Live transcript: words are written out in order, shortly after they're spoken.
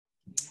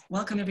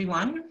Welcome,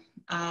 everyone.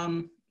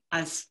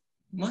 As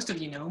most of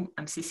you know,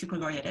 I'm Cécile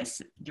Gregoriades,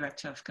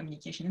 Director of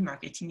Communication and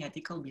Marketing at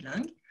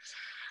Colebourn.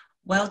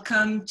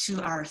 Welcome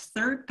to our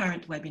third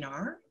parent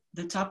webinar.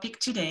 The topic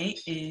today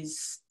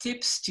is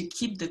tips to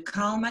keep the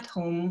calm at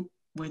home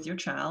with your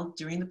child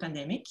during the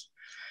pandemic.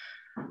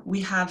 We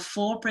have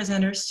 4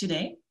 presenters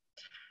today.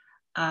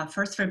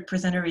 First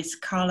presenter is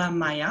Carla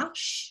Maia.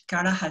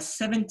 Carla has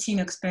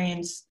 17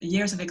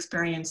 years of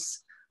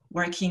experience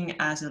working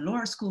as a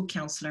lower school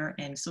counselor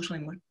and social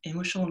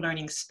emotional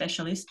learning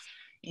specialist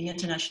in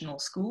international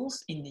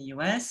schools in the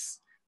US,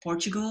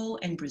 Portugal,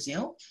 and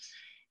Brazil.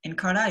 And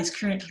Carla is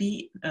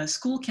currently a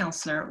school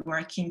counselor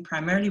working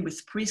primarily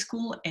with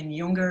preschool and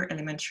younger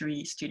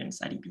elementary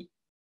students at EB.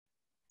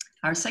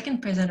 Our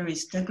second presenter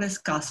is Douglas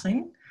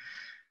Gosling.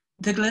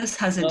 Douglas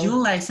has a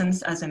dual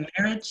license as a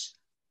marriage,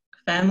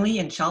 family,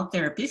 and child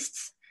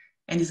therapist,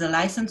 and is a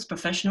licensed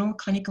professional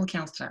clinical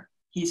counselor.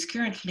 He is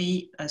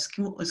currently a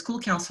school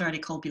counselor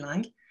at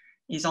Colebourn.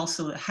 He's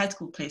also a high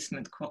school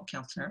placement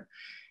counselor,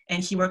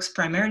 and he works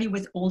primarily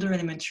with older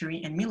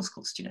elementary and middle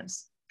school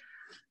students.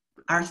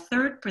 Our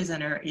third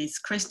presenter is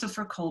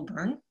Christopher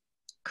Colebourn.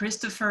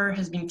 Christopher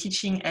has been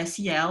teaching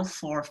SEL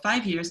for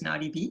 5 years now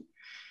at EB.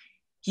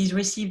 He's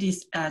received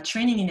his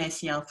training in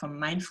SEL from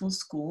Mindful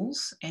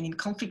Schools and in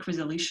conflict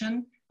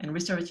resolution and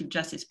restorative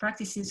justice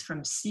practices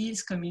from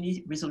SEES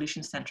Community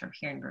Resolution Center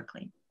here in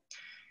Berkeley.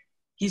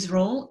 His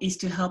role is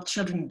to help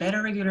children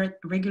better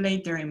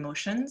regulate their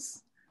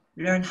emotions,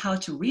 learn how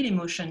to read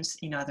emotions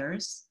in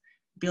others,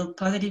 build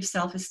positive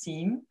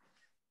self-esteem,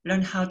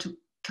 learn how to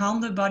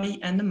calm the body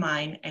and the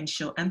mind, and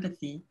show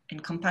empathy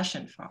and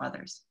compassion for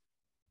others.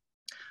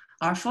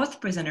 Our fourth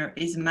presenter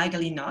is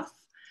Magali Noth.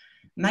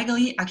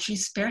 Magali actually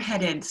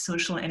spearheaded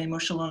social and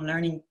emotional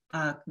learning,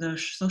 the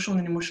social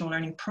and emotional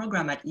learning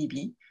program at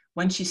EB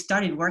when she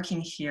started working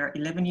here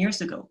 11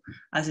 years ago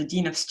as a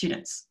dean of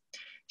students.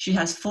 She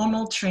has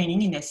formal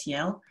training in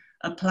SEL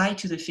applied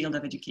to the field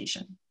of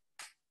education.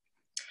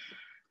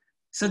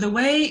 So the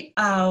way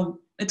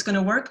it's going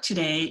to work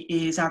today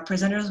is our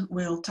presenters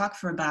will talk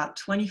for about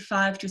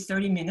 25 to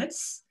 30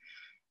 minutes,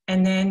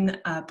 and then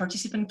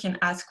participants can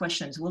ask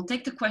questions. We'll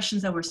take the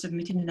questions that were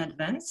submitted in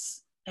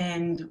advance,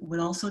 and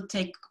we'll also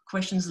take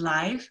questions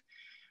live.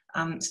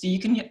 So you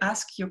can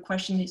ask your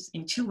questions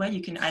in 2 ways.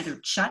 You can either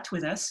chat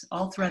with us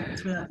all throughout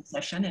the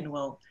session, and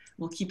we'll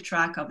keep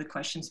track of the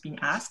questions being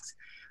asked,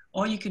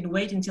 or you can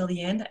wait until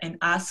the end and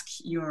ask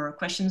your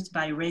questions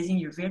by raising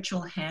your virtual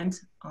hand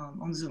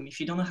on Zoom. If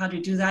you don't know how to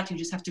do that, you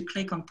just have to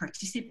click on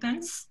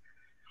participants,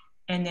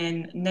 and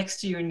then next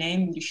to your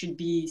name, you should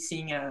be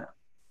seeing a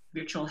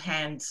virtual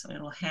hand, a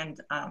little hand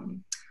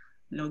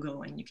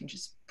logo, and you can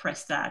just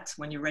press that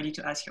when you're ready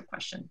to ask your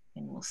question,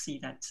 and we'll see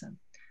that.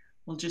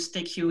 We'll just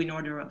take you in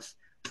order of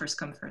first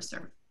come, first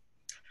serve.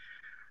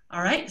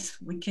 All right,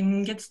 we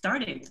can get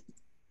started.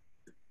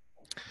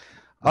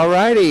 All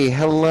righty,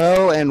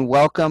 hello and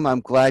welcome.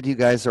 I'm glad you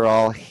guys are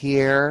all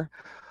here.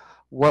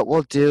 What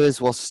we'll do is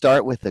we'll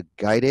start with a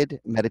guided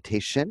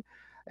meditation.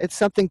 It's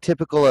something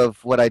typical of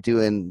what I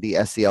do in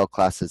the SEL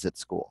classes at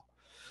school.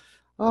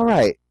 All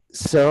right,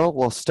 so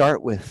we'll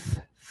start with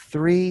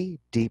 3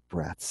 deep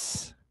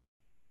breaths.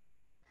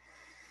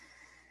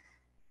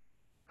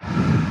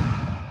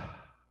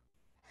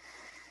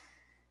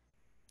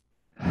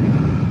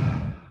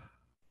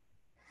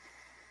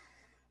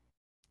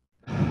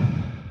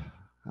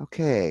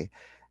 Okay,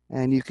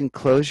 and you can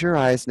close your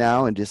eyes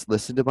now and just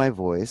listen to my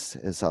voice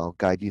as I'll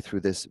guide you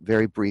through this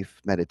very brief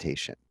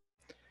meditation.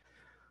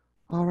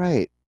 All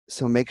right,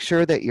 so make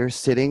sure that you're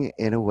sitting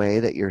in a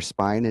way that your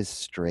spine is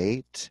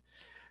straight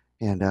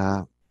and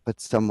but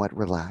somewhat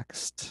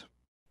relaxed.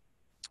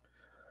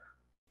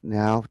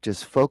 Now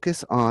just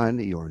focus on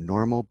your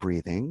normal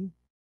breathing.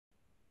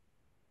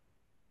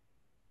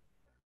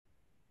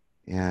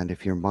 And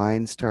if your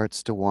mind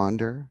starts to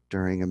wander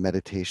during a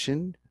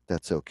meditation,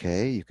 that's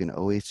okay. You can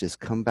always just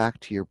come back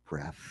to your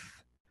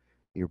breath.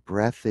 Your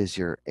breath is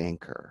your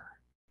anchor.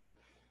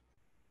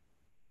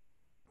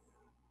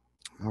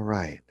 All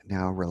right,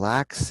 now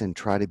relax and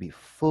try to be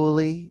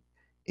fully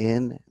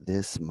in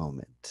this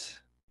moment.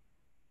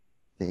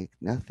 Think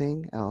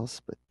nothing else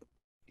but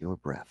your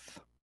breath.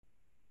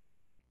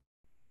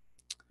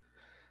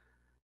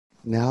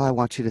 Now I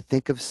want you to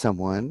think of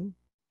someone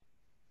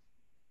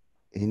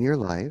in your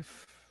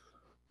life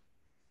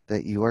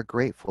that you are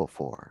grateful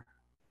for.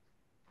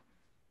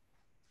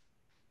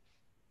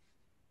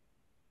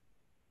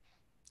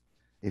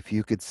 If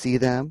you could see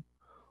them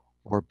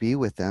or be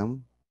with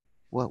them,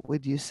 what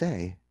would you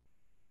say?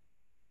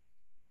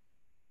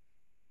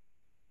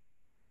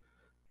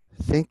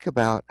 Think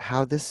about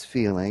how this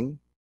feeling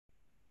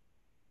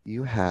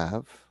you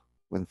have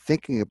when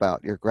thinking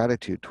about your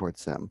gratitude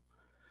towards them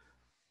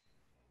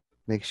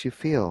makes you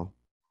feel.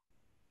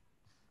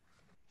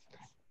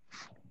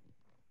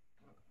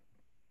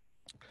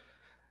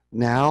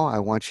 Now I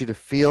want you to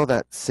feel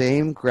that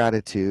same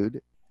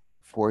gratitude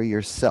for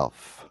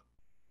yourself.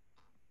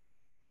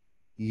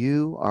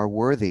 You are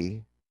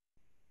worthy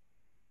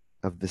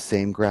of the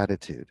same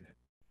gratitude.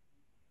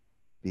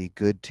 Be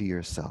good to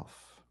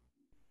yourself.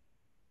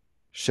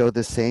 Show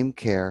the same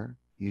care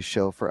you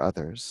show for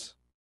others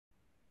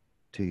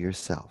to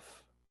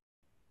yourself.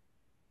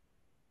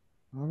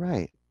 All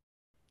right.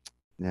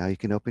 Now you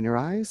can open your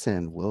eyes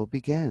and we'll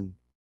begin.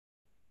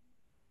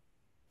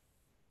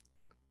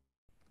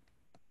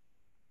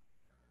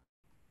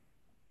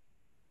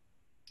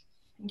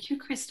 Thank you,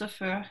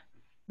 Christopher.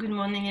 Good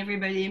morning,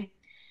 everybody.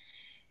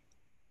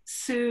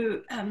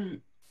 So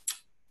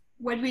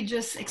what we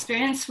just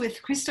experienced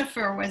with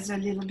Christopher was a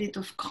little bit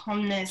of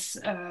calmness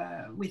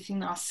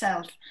within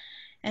ourselves.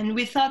 And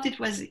we thought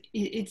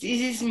it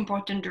is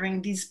important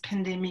during this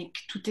pandemic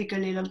to take a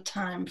little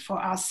time for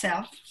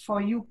ourselves,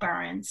 for you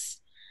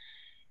parents.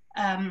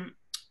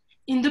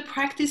 In the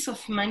practice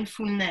of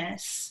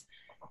mindfulness,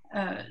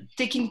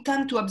 taking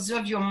time to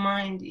observe your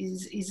mind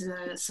is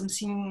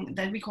something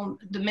that we call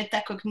the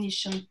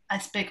metacognition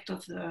aspect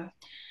of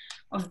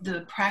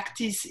the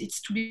practice.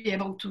 It's to be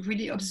able to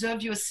really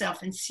observe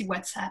yourself and see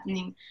what's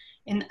happening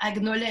and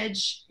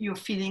acknowledge your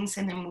feelings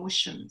and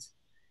emotions.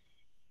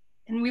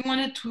 And we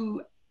wanted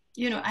to,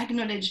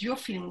 acknowledge your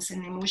feelings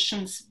and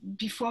emotions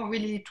before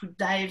really to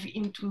dive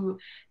into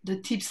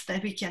the tips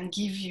that we can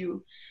give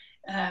you.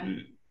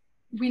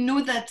 We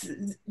know that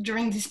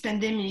during this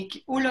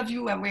pandemic, all of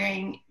you are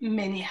wearing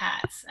many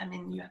hats. I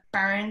mean, you are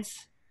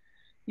parents,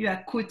 you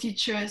are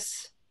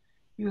co-teachers,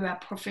 you are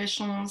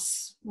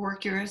professionals,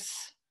 workers,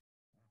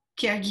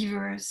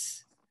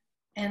 caregivers,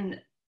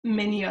 and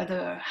many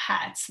other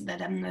hats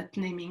that I'm not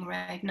naming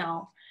right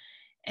now.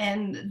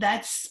 And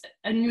that's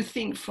a new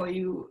thing for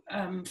you,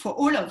 for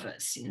all of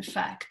us, in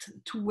fact,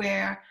 to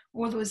wear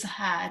all those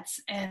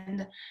hats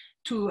and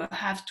to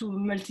have to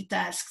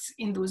multitask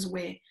in those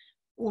ways,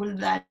 all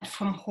that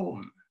from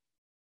home.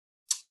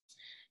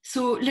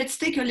 So let's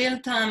take a little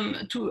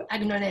time to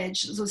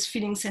acknowledge those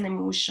feelings and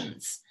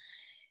emotions.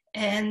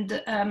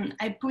 And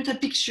I put a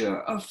picture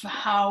of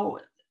how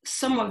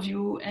some of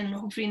you, and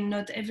hopefully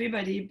not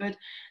everybody, but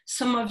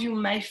some of you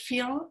might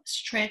feel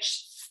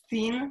stretched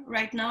thin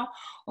right now,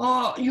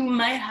 or you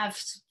might have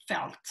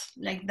felt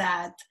like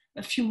that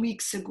a few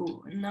weeks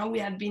ago. Now we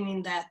have been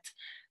in that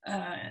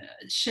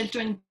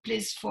shelter in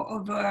place for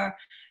over,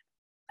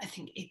 I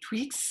think, 8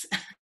 weeks.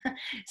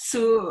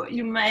 So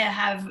you might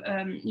have,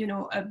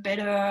 a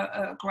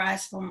better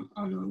grasp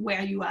on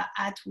where you are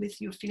at with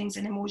your feelings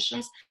and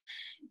emotions.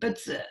 But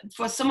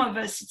for some of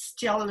us, it's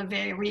still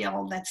very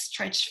real, that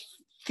stretch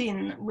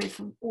thin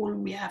with all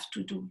we have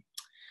to do.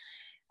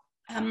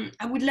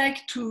 I would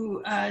like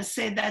to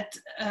say that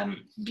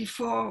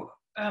before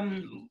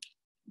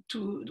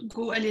to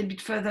go a little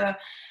bit further,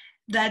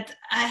 that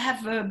I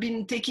have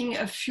been taking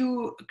a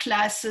few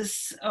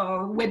classes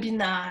or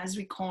webinars, as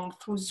we call,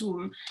 through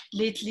Zoom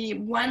lately.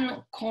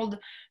 One called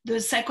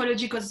the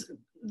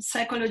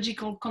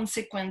psychological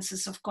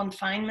consequences of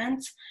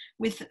confinement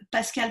with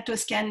Pascale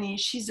Toscani.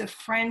 She's a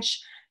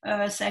French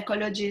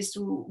psychologist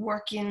who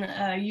worked in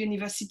a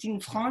university in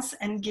France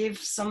and gave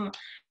some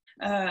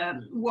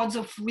words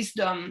of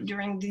wisdom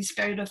during this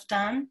period of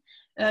time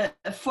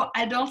for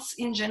adults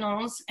in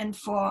general and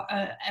for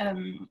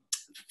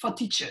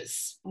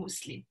teachers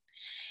mostly.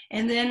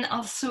 And then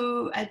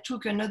also I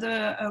took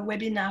another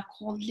webinar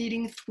called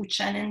Leading Through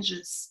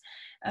Challenges,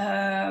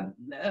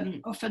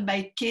 offered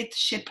by Kate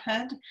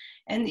Shepherd,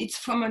 and it's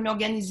from an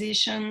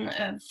organization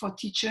for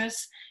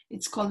teachers.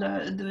 It's called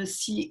the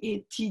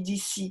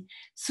CATDC.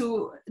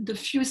 So the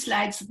few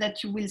slides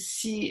that you will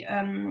see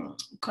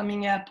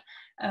coming up,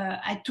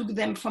 I took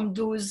them from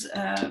those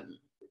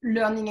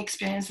learning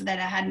experience that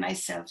I had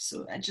myself.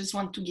 So I just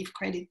want to give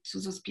credit to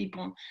those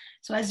people.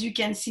 So as you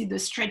can see, the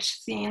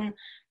stretch thin,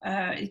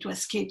 it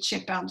was Kate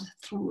Shepherd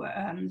through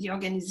the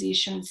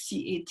organization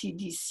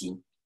CATDC.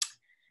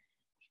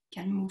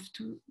 Can move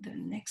to the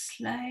next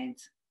slide.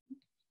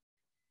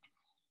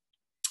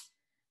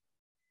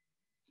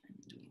 I'm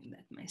doing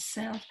that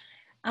myself.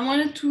 I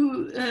wanted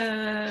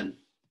to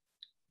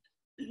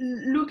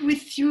look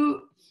with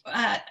you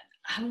at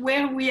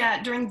where we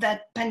are during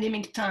that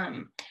pandemic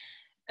time.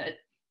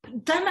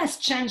 Time has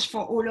changed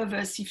for all of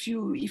us. If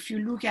you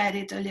look at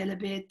it a little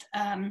bit,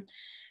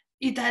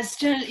 it has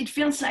changed. It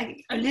feels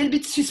like a little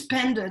bit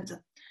suspended,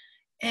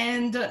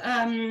 and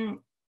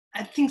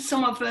I think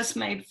some of us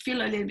might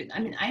feel a little bit. I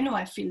mean, I know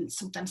I feel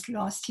sometimes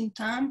lost in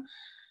time.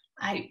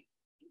 I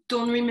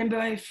don't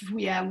remember if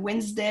we are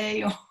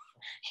Wednesday or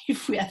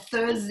if we are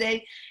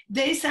Thursday.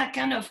 Days are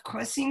kind of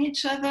crossing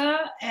each other,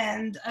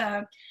 and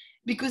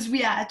because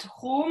we are at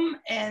home,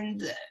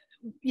 and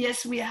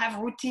yes, we have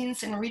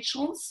routines and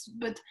rituals,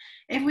 but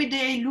every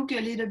day look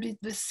a little bit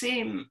the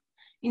same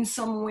in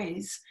some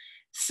ways.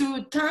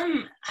 So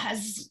time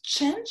has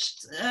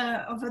changed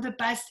over the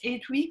past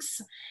 8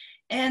 weeks,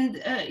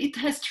 and it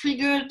has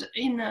triggered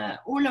in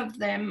all of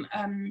them,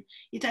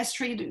 it has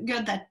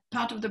triggered that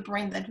part of the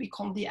brain that we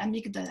call the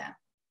amygdala.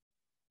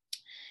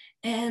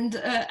 And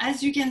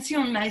as you can see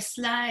on my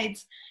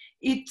slides,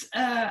 it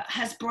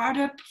has brought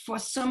up for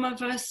some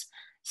of us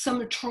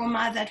some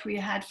trauma that we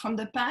had from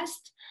the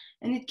past.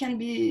 And it can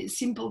be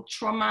simple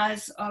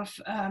traumas of,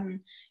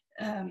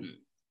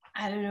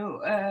 I don't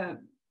know,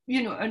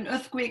 you know, an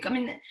earthquake, I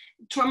mean,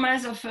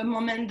 traumas of a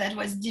moment that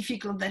was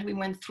difficult that we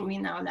went through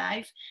in our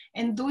life.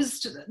 And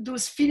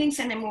those feelings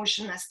and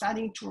emotions are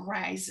starting to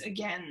rise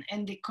again,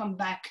 and they come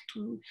back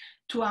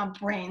to our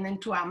brain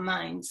and to our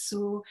minds.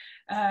 So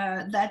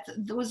that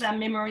those are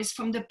memories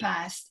from the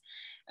past.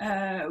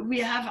 We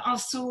have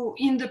also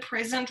in the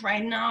present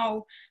right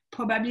now,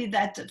 probably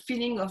that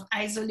feeling of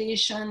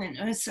isolation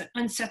and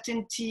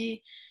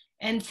uncertainty.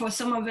 And for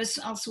some of us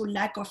also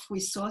lack of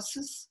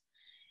resources.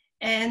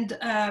 And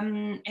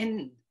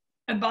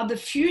about the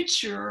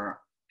future,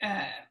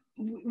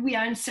 we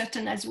are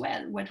uncertain as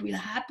well. What will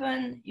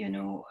happen, you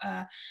know,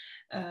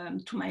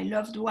 to my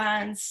loved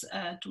ones,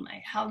 to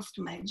my health,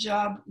 to my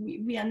job,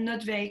 we are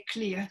not very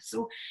clear.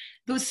 So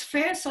those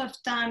phases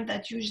of time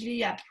that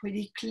usually are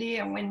pretty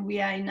clear when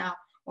we are in our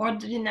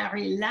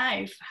ordinary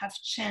life have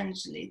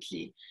changed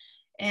lately.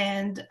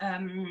 And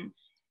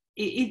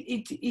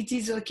it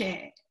is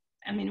okay.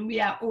 I mean, we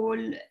are all,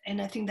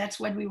 and I think that's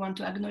what we want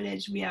to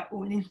acknowledge, we are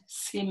all in the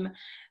same,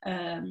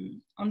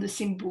 on the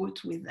same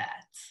boat with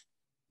that.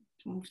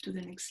 Move to the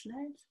next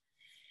slide.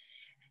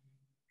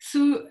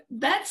 So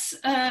that's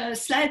a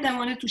slide I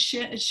wanted to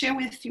share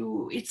with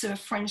you. It's a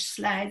French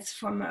slide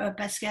from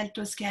Pascal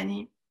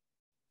Toscani.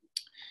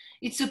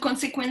 It's the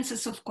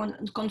consequences of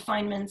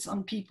confinements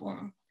on people.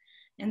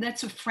 And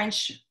that's a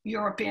French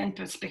European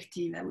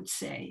perspective, I would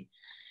say.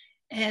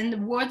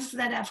 And words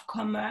that have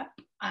come up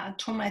are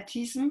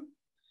traumatism,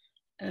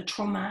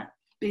 trauma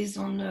based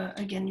on,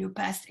 again, your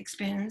past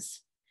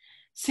experience,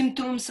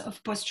 symptoms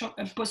of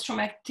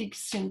post-traumatic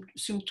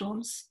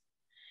symptoms.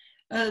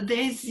 There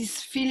is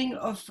this feeling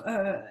of,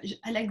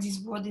 I like this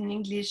word in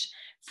English,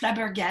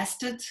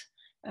 flabbergasted.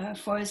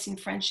 For us in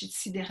French,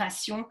 it's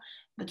sidération,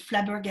 but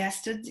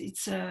flabbergasted,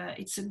 it's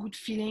a good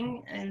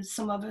feeling. And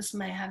some of us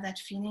might have that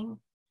feeling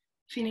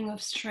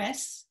of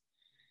stress,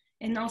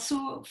 and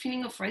also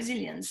feeling of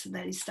resilience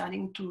that is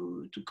starting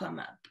to come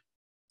up.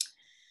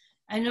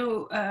 I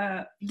know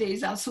there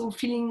is also a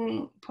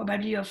feeling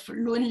probably of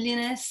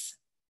loneliness,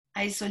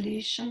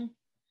 isolation,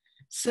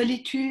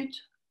 solitude,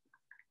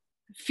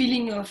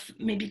 feeling of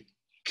maybe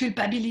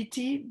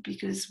culpability,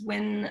 because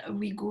when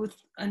we go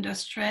under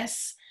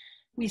stress,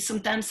 we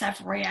sometimes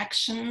have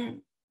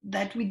reaction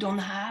that we don't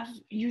have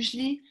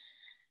usually.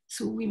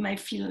 So we might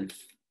feel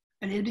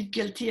a little bit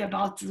guilty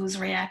about those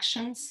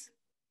reactions.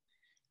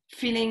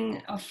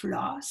 Feeling of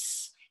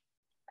loss,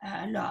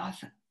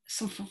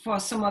 so for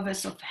some of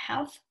us of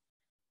health.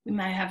 We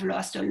might have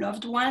lost our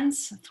loved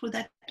ones through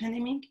that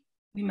pandemic.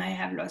 We might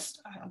have lost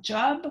our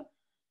job.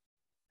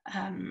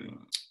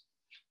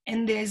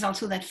 And there's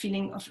also that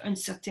feeling of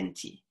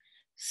uncertainty.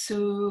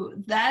 So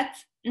that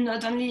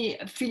not only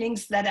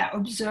feelings that are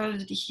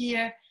observed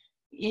here,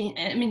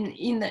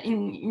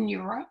 in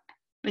Europe,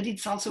 but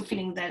it's also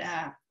feelings that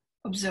are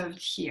observed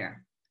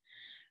here.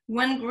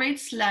 One great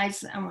slide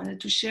I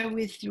wanted to share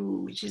with you,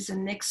 which is the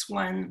next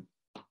one.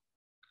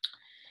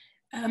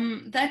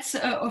 That's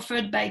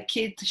offered by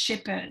Kate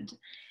Shepherd,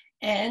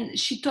 and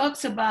she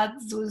talks about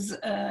those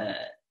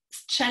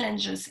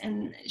challenges,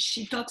 and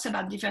she talks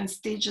about different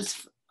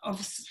stages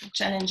of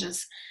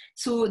challenges.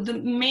 So the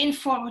main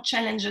 4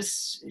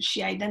 challenges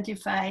she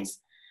identifies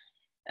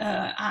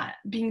are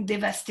being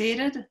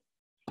devastated,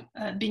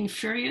 being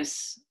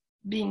furious,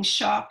 being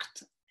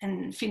shocked,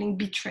 and feeling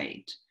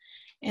betrayed.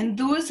 And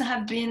those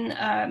have been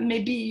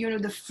maybe, you know,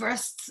 the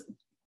first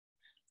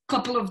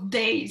couple of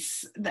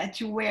days that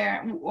we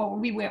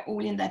were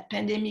all in that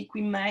pandemic,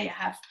 we might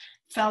have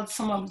felt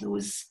some of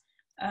those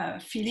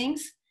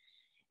feelings.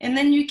 And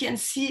then you can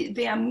see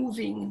they are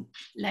moving,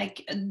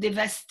 like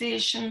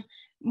devastation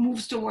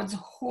moves towards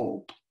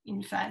hope,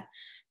 in fact.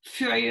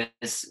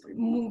 Furious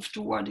move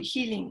toward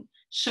healing.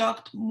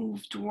 Shocked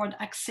move toward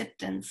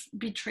acceptance.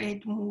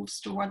 Betrayed moves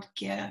toward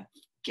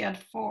cared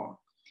for.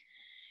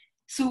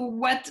 So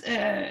what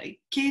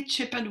Kate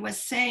Shepherd was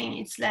saying,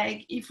 it's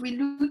like, if we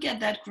look at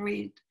that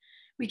grid,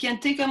 we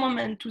can take a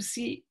moment to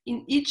see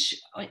in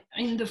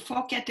the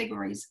 4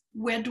 categories,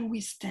 where do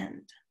we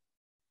stand?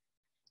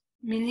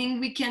 Meaning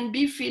we can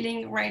be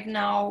feeling right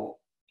now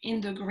in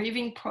the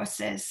grieving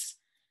process,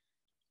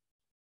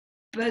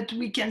 but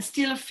we can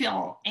still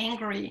feel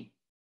angry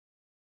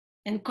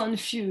and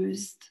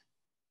confused.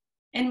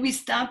 And we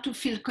start to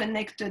feel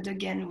connected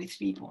again with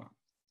people.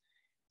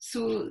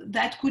 So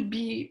that could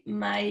be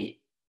my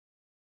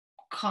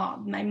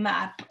card, my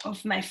map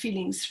of my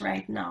feelings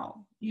right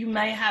now. You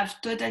might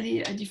have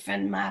totally a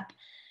different map.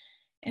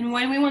 And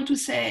when we want to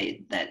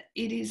say that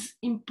it is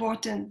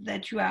important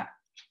that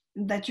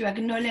you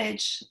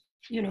acknowledge,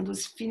 you know,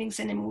 those feelings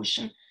and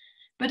emotion,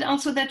 but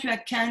also that you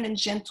are kind and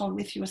gentle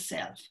with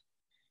yourself.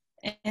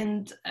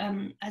 And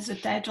as the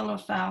title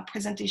of our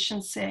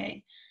presentation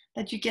say,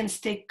 that you can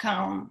stay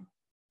calm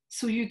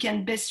so you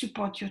can best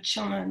support your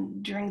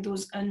children during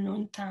those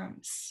unknown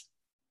times.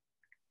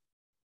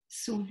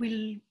 So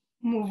we'll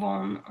move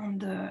on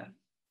the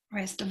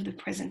rest of the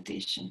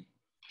presentation.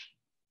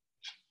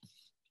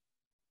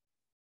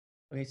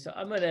 Okay, so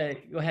I'm gonna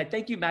go ahead.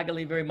 Thank you,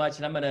 Magali, very much.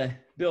 And I'm gonna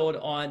build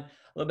on a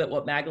little bit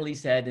what Magali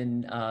said,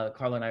 and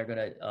Carla and I are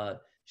gonna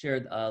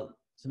share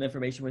some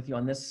information with you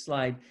on this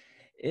slide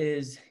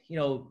is,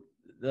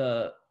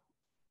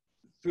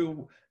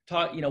 through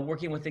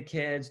working with the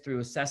kids through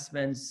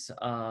assessments,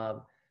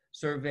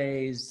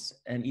 surveys,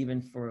 and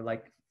even for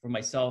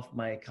myself,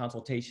 my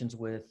consultations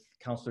with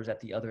counselors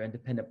at the other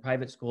independent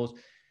private schools,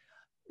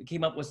 we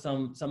came up with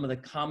some of the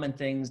common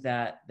things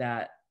that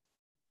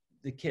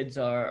the kids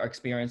are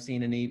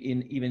experiencing, and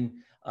even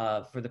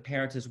for the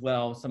parents as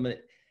well. Some of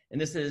it, and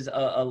this is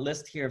a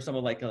list here of some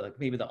of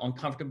maybe the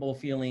uncomfortable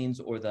feelings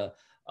or the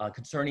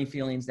concerning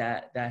feelings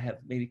that have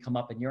maybe come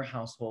up in your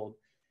household.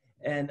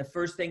 And the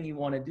first thing you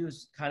want to do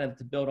is kind of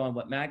to build on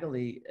what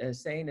Magali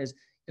is saying is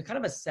to kind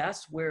of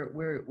assess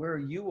where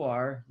you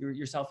are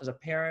yourself as a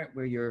parent,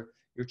 where your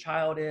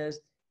child is,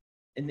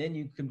 and then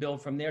you can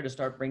build from there to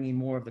start bringing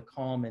more of the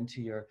calm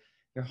into your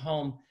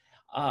home.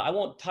 I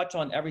won't touch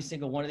on every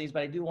single one of these,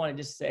 but I do want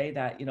to just say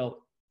that,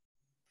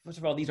 first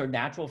of all, these are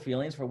natural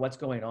feelings for what's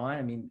going on.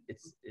 I mean,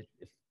 it's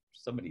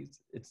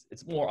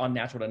more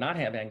unnatural to not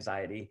have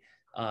anxiety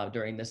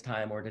during this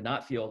time, or to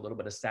not feel a little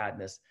bit of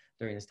sadness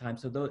during this time.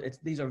 So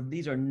these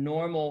are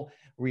normal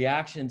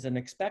reactions and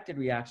expected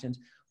reactions.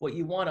 What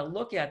you want to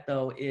look at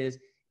though is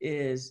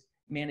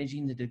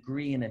managing the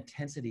degree and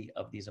intensity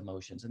of these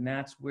emotions. And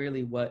that's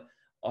really what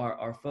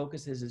our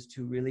focus is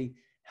to really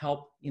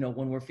help,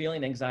 when we're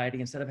feeling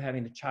anxiety, instead of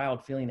having the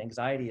child feeling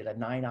anxiety at a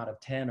 9 out of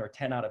 10 or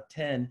 10 out of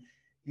 10,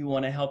 you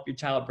want to help your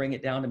child bring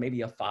it down to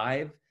maybe a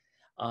 5.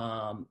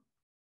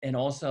 And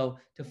also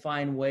to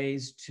find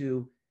ways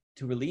to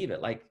relieve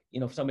it. Like,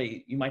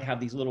 you might have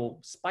these little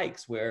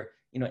spikes where,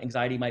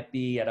 anxiety might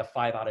be at a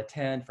 5 out of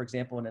 10, for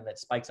example, and then it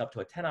spikes up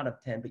to a 10 out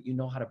of 10, but you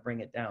know how to bring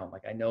it down.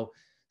 Like I know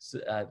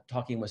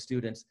talking with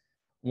students,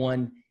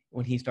 when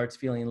he starts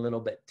feeling a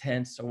little bit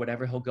tense or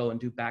whatever, he'll go and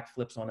do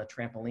backflips on a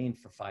trampoline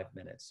for 5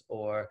 minutes,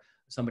 or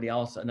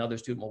another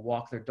student will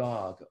walk their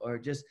dog, or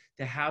just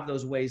to have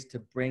those ways to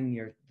bring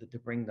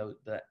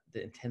the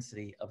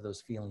intensity of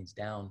those feelings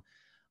down.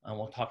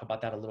 We'll talk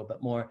about that a little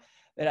bit more.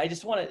 But I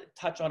just want to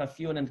touch on a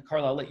few, and then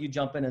Carla, I'll let you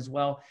jump in as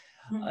well.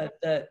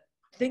 The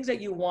things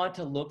that you want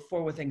to look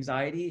for with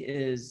anxiety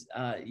is,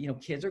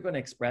 kids are going to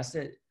express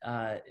it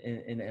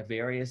in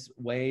various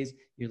ways.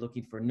 You're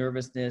looking for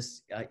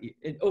nervousness.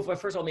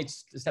 First of all, let me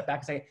step back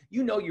and say,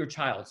 your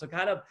child. So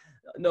kind of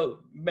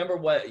remember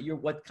what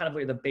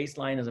the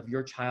baseline is of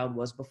your child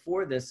was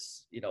before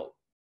this,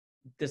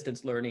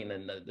 distance learning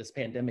and this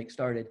pandemic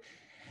started.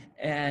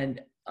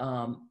 And,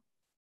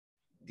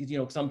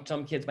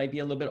 some kids might be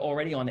a little bit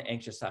already on the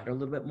anxious side, or a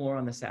little bit more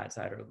on the sad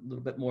side, or a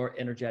little bit more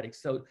energetic.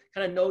 So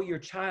kind of know your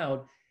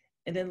child,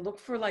 and then look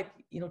for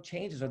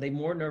changes. Are they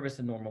more nervous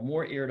than normal,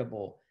 more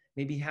irritable,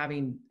 maybe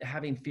having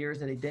fears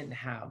that they didn't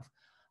have,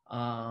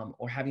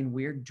 or having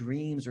weird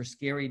dreams or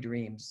scary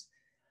dreams,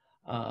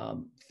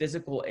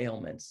 physical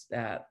ailments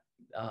that,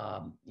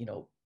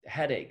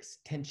 headaches,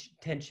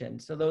 tension.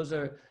 So those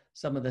are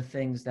some of the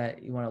things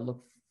that you want to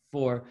look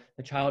for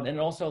the child. And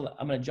also,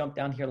 I'm going to jump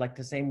down here,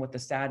 the same with the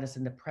sadness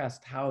and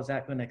depressed. How is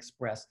that going to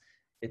express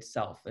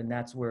itself? And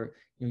that's where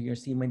you're going to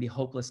see maybe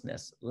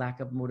hopelessness,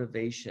 lack of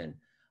motivation,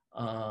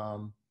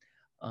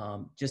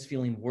 just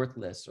feeling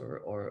worthless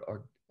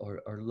or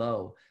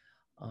low.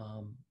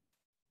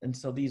 And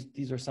so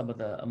these are some of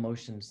the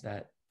emotions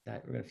that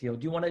we're going to feel.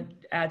 Do you want to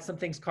add some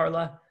things,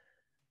 Carla?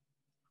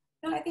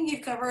 No, I think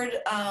you've covered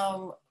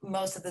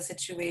most of the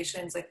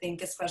situations. I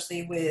think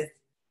especially with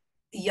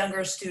the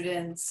younger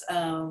students,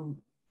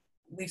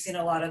 we've seen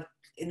a lot of,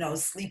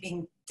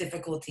 sleeping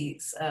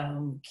difficulties,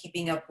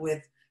 keeping up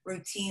with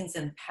routines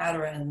and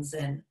patterns,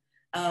 and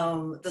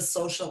the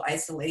social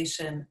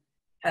isolation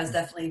has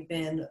definitely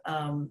been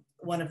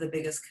one of the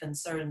biggest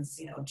concerns,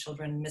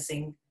 children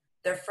missing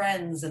their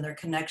friends and their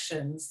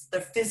connections, their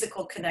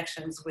physical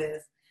connections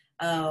with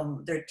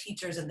their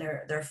teachers and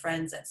their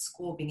friends at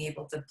school, being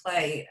able to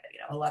play.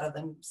 A lot of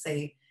them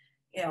say,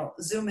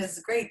 Zoom is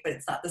great, but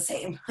it's not the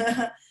same.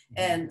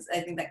 And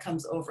I think that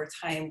comes over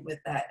time with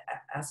that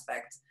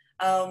aspect.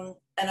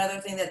 Another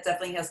thing that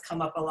definitely has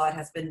come up a lot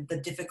has been the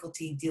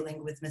difficulty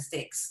dealing with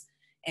mistakes,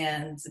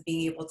 and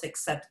being able to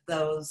accept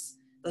those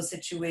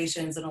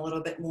situations, and a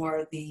little bit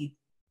more the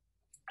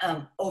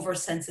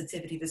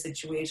oversensitivity to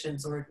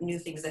situations, or new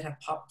things that have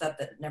popped up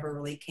that never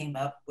really came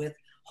up with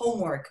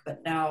homework,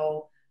 but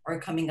now are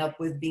coming up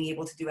with being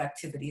able to do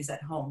activities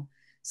at home.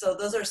 So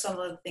those are some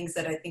of the things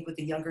that I think with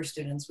the younger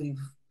students we've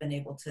been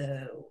able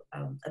to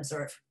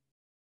observe.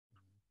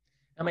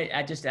 I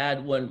might just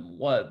add one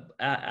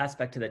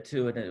aspect to that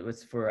too, and it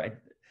was I was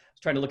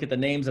trying to look at the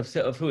names of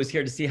who is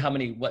here to see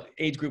what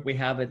age group we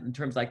have in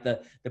terms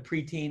the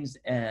preteens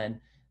and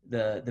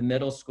the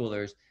middle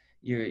schoolers.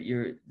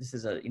 This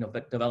is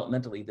but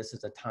developmentally, this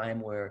is a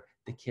time where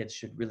the kids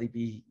should really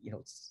be,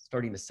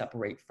 starting to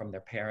separate from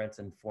their parents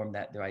and form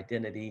their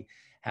identity,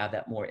 have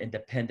that more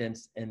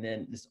independence. And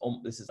then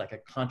this is like a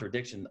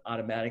contradiction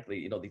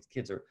automatically. These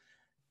kids are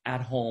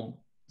at home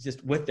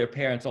just with their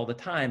parents all the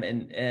time.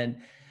 And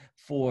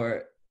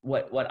for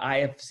what I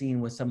have seen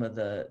with some of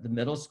the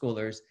middle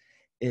schoolers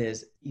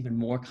is even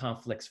more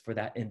conflicts for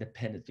that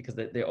independence, because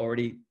they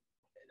already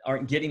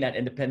aren't getting that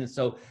independence.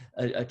 So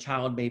a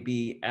child may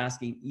be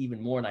asking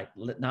even more, like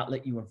not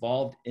let you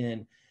involved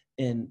in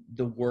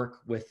the work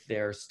with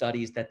their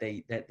studies that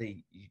they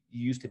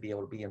used to be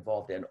able to be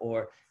involved in,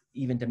 or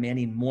even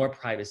demanding more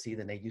privacy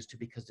than they used to,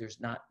 because they're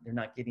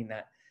not getting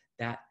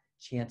that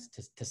chance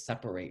to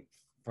separate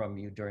from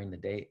you during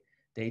the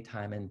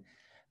daytime. And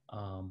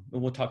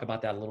we'll talk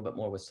about that a little bit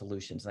more with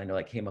solutions. And I know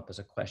that came up as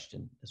a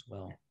question as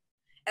well.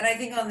 And I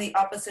think on the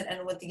opposite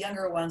end with the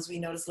younger ones, we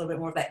notice a little bit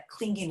more of that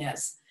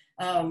clinginess.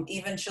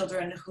 Even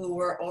children who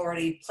were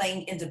already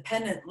playing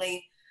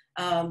independently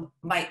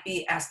might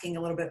be asking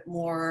a little bit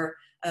more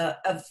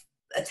of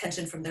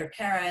attention from their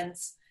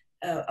parents,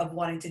 of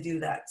wanting to do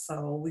that.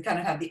 So we kind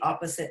of have the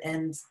opposite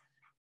ends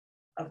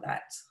of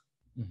that.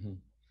 Mm-hmm.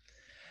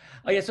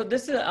 Oh yeah, so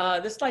this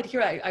slide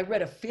here, I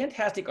read a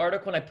fantastic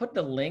article, and I put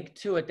the link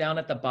to it down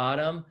at the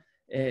bottom.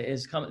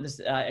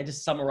 I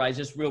just summarized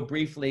just real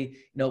briefly,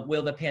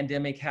 will the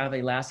pandemic have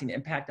a lasting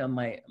impact on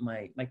my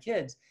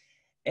kids?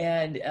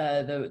 And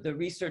the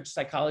research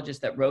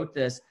psychologist that wrote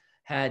this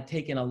had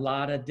taken a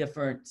lot of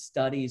different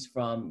studies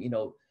from,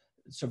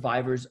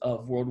 survivors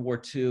of World War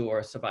II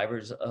or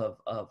survivors of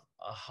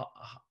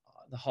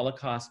the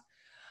Holocaust,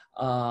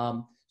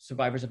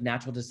 survivors of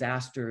natural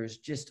disasters,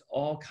 just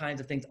all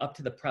kinds of things up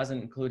to the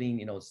present, including,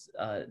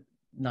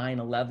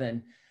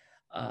 9/11.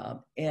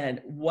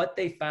 And what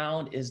they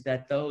found is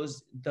that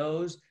those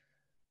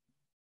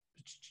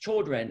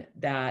children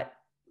that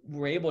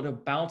were able to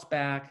bounce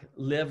back,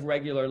 live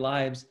regular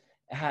lives,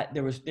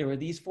 there were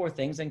these four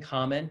things in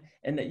common.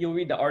 And that you'll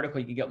read the article,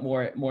 you can get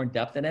more in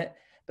depth in it.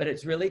 But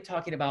it's really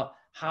talking about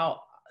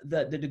how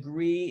the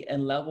degree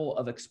and level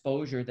of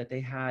exposure that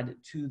they had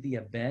to the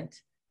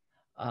event.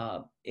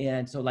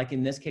 And so, like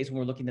in this case, when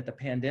we're looking at the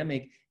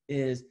pandemic,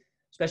 is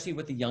especially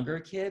with the younger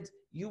kids,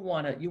 you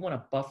want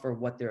to buffer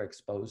what they're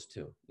exposed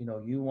to.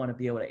 You want to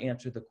be able to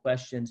answer the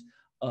questions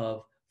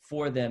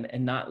for them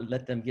and not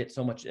let them get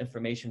so much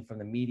information from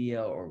the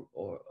media or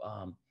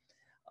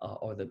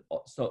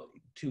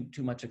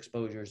too much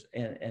exposures,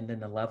 and then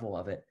the level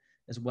of it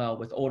as well.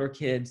 With older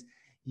kids,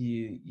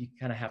 you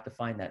kind of have to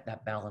find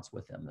that balance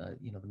with them.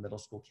 The middle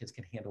school kids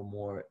can handle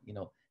more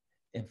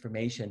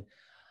information.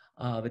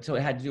 But so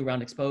it had to do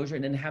around exposure,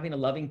 and then having a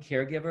loving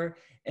caregiver.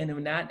 And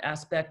in that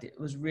aspect, it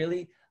was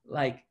really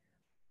like,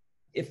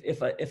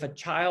 if a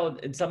child,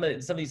 and some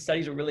of these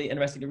studies are really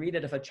interesting to read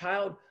it, if a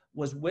child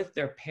was with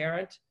their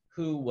parent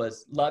who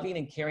was loving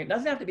and caring,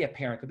 doesn't have to be a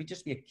parent, could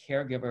just be a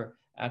caregiver,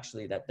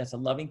 actually, that's a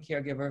loving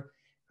caregiver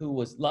who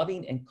was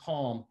loving and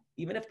calm,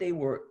 even if they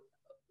were,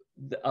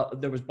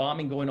 there was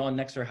bombing going on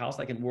next to their house,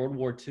 like in World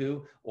War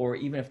II, or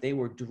even if they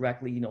were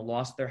directly,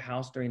 lost their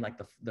house during like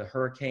the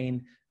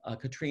hurricane,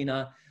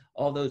 Katrina,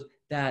 all those,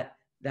 that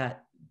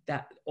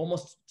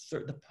almost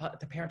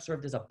the parent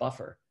served as a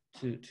buffer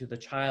to the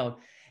child.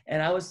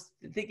 And I was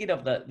thinking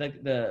of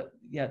the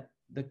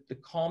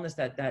calmness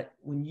that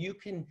when you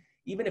can,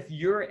 even if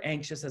you're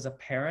anxious as a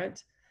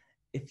parent,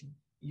 if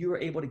you're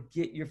able to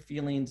get your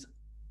feelings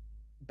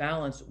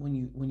balanced when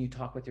you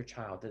talk with your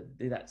child,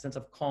 that sense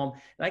of calm.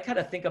 And I kind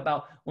of think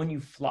about when you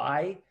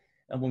fly,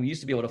 and when we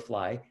used to be able to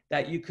fly,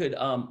 that you could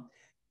on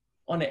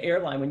an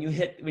airline, when you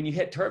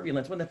hit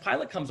turbulence, when the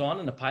pilot comes on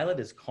and the pilot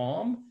is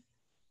calm,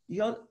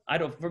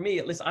 for me,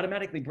 at least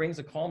automatically brings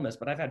a calmness.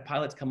 But I've had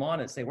pilots come on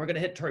and say, we're going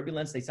to hit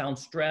turbulence. They sound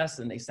stressed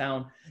and they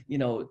sound,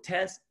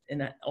 tense.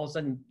 And that all of a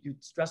sudden your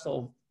stress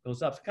level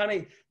goes up. So kind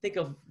of think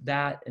of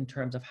that in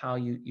terms of how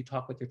you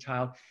talk with your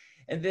child.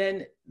 And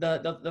then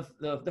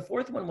the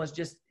fourth one was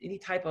just any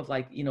type of,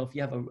 like, if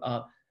you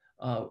have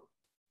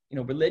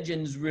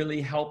religions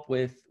really help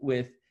with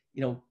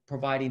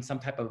providing some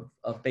type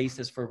of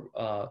basis for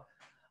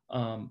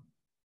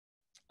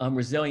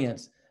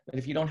resilience. But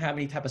if you don't have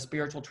any type of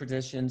spiritual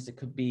traditions, it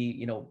could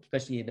be,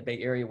 especially in the Bay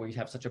Area where you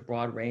have such a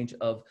broad range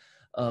of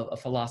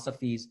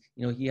philosophies,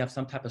 you have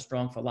some type of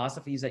strong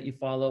philosophies that you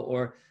follow,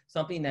 or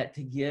something that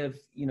to give,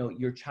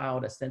 your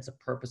child a sense of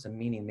purpose and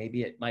meaning.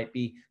 Maybe it might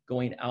be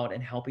going out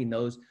and helping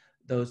those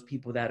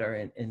people that are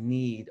in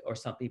need or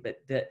something,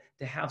 but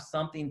to have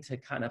something to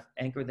kind of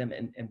anchor them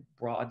and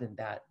broaden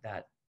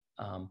that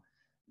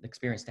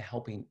experience to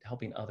helping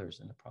others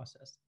in the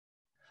process.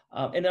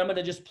 And then I'm going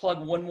to just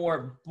plug one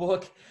more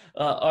book.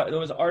 There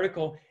was an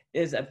article,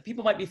 is that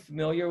people might be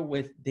familiar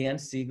with Dan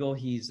Siegel.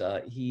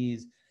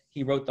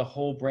 He wrote The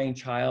Whole Brain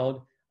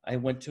Child.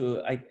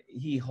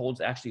 He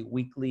holds actually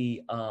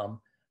weekly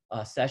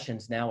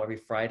sessions now every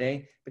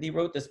Friday, but he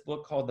wrote this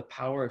book called The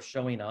Power of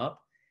Showing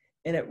Up.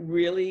 And it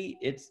really,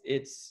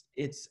 it's,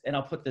 and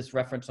I'll put this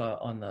reference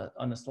on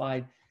the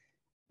slide.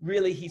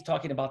 Really, he's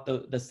talking about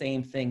the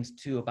same things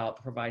too,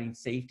 about providing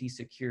safety,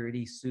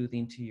 security,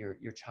 soothing to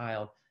your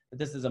child. But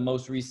this is a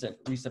most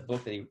recent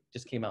book that he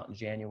just came out in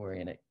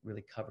January, and it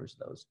really covers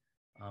those.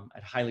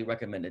 I'd highly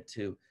recommend it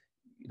to,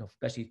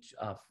 especially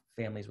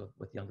families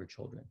with younger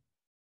children.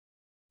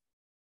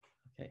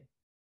 Okay,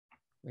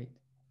 great.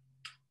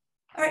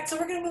 All right, so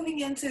we're going to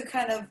moving into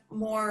kind of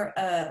more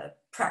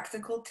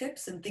practical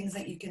tips and things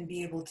that you can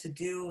be able to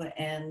do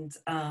and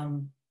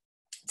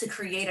to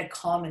create a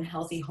calm and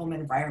healthy home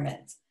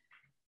environment.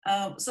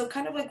 So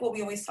kind of like what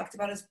we always talked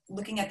about is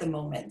looking at the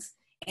moment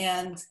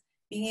and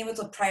being able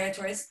to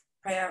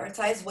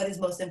prioritize what is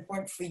most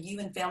important for you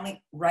and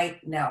family right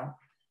now.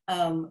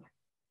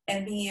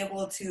 And being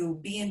able to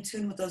be in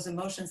tune with those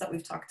emotions that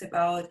we've talked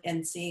about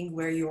and seeing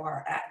where you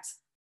are at.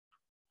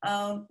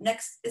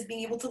 Next is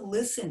being able to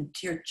listen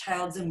to your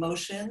child's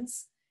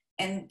emotions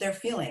and their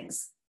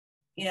feelings.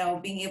 You know,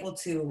 being able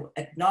to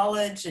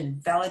acknowledge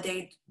and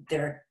validate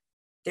their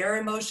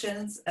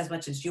emotions as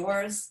much as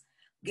yours,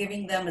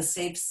 giving them a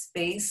safe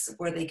space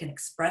where they can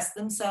express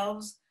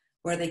themselves,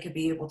 where they could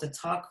be able to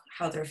talk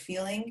how they're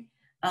feeling,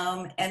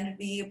 and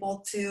be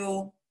able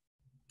to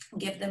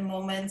give them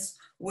moments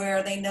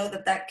where they know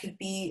that that could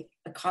be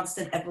a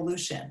constant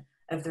evolution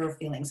of their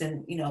feelings.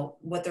 And, you know,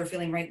 what they're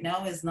feeling right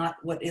now is not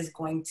what is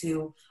going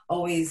to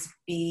always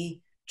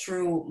be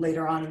true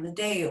later on in the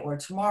day or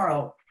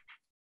tomorrow.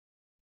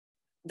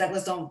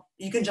 Douglas,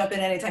 you can jump in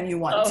anytime you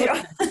want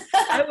to.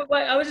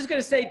 I was just going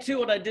to say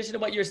too, in addition to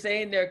what you're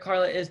saying there,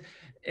 Carla, is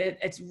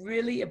it's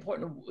really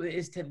important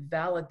is to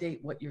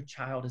validate what your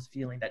child is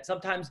feeling. That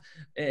sometimes,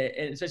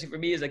 and especially for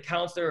me as a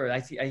counselor, or I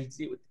see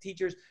it with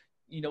teachers,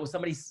 you know,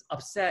 somebody's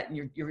upset and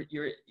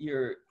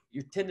your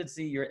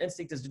tendency, your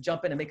instinct is to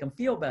jump in and make them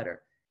feel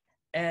better.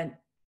 And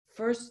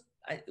first,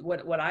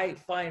 what I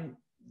find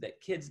that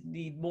kids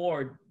need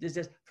more is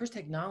just first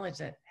acknowledge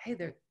that, hey,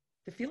 they're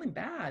feeling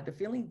bad, they're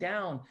feeling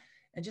down,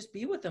 and just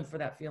be with them for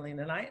that feeling.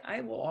 And I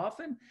will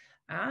often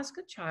ask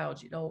a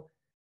child, you know,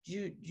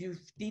 do you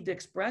need to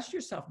express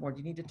yourself more? Do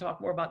you need to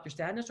talk more about your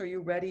sadness? Or are you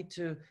ready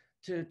to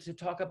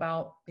talk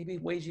about maybe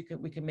ways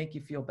we can make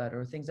you feel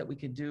better, or things that we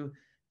could do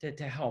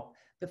to help?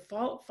 But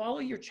follow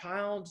your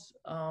child's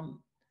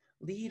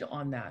lead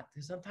on that.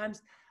 Because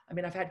sometimes, I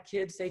mean, I've had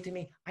kids say to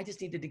me, I just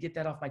needed to get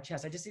that off my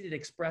chest. I just needed to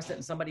express it,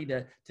 and somebody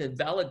to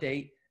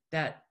validate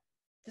that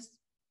this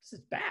is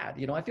bad.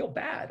 You know, I feel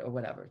bad or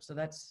whatever. So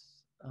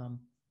that's,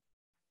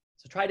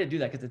 so try to do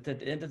that, because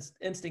the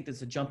instinct is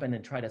to jump in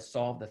and try to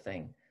solve the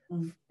thing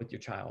with your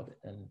child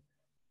and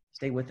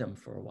stay with them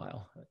for a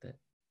while.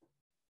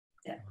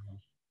 Yeah.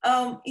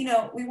 You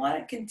know, we want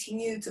to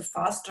continue to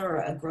foster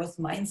a growth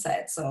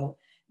mindset. So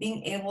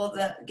being able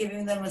to,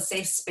 giving them a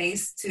safe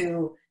space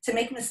to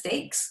make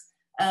mistakes,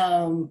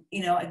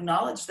 you know,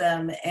 acknowledge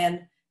them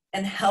and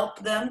help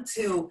them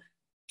to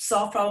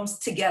solve problems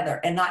together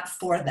and not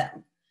for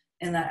them,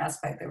 in that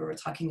aspect that we were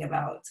talking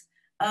about.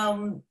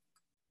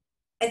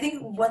 I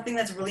think one thing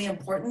that's really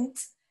important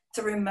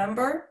to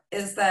remember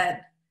is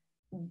that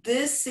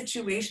this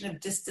situation of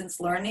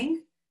distance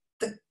learning,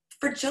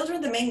 for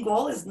children, the main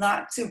goal is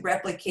not to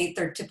replicate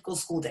their typical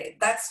school day.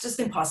 That's just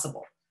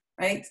impossible,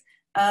 right?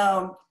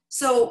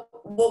 So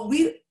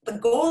the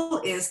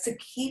goal is to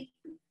keep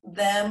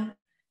them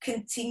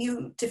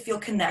continue to feel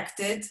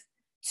connected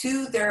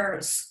to their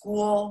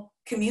school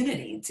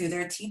community, to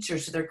their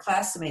teachers, to their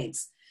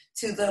classmates,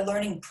 to the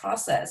learning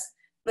process.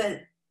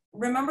 But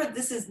remember,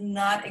 this is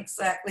not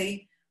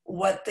exactly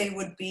what they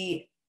would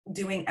be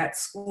doing at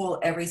school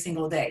every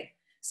single day.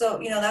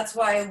 So, you know, that's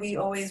why we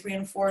always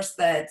reinforce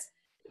that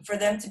for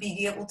them to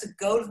be able to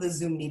go to the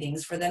Zoom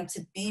meetings, for them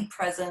to be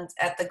present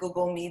at the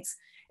Google Meets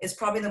is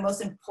probably the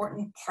most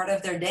important part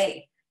of their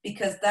day,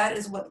 because that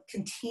is what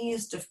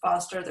continues to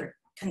foster their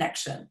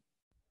connection.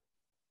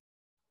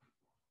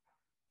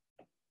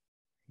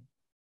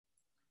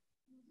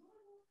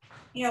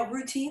 You know,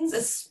 routines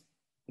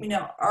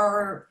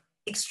are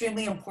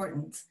extremely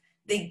important.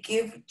 They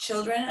give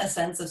children a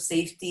sense of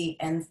safety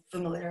and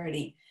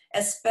familiarity,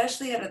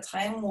 especially at a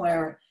time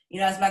where, you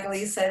know, as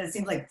Magali said, it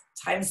seems like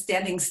time's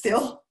standing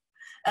still.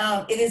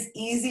 It is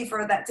easy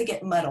for that to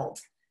get muddled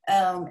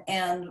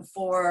and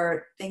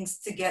for things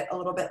to get a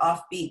little bit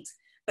offbeat.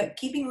 But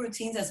keeping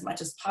routines as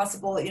much as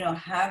possible, you know,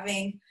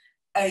 having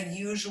a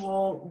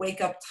usual wake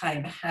up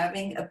time,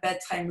 having a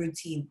bedtime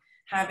routine,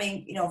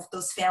 having, you know,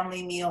 those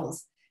family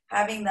meals,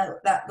 having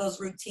those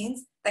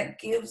routines, that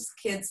gives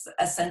kids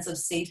a sense of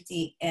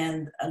safety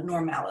and a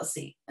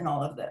normalcy in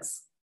all of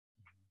this.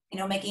 You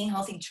know, making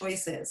healthy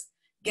choices,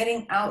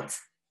 getting out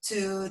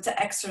to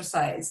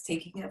exercise,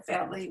 taking a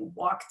family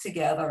walk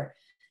together,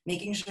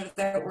 making sure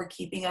that we're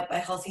keeping up a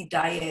healthy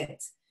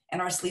diet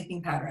and our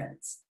sleeping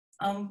patterns,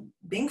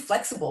 being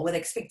flexible with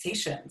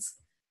expectations.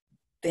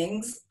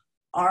 Things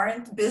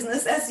aren't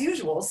business as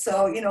usual.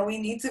 So, you know, we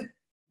need to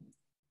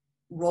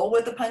roll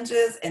with the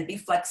punches and be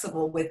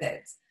flexible with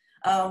it.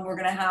 We're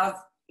going to have,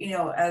 you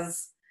know,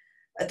 as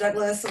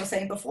Douglas was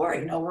saying before,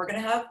 you know, we're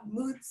going to have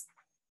mood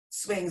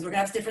swings. We're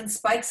going to have different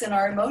spikes in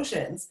our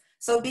emotions.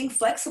 So being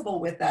flexible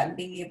with that and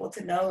being able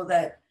to know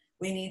that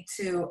we need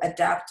to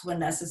adapt when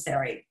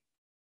necessary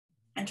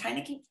and trying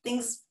to keep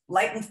things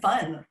light and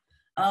fun.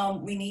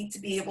 We need to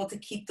be able to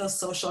keep those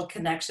social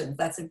connections.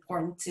 That's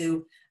important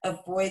to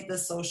avoid the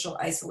social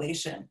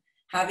isolation.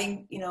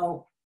 Having, you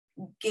know,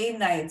 game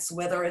nights,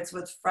 whether it's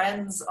with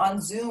friends on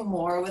Zoom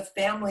or with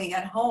family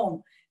at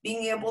home,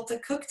 being able to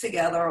cook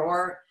together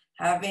or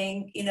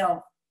having, you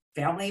know,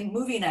 family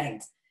movie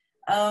night.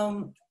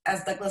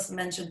 As Douglas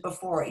mentioned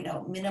before, you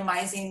know,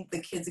 minimizing the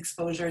kids'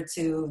 exposure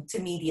to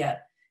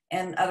media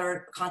and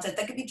other content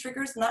that could be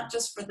triggers, not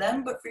just for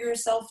them, but for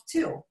yourself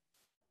too.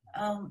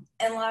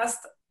 And last,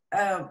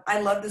 I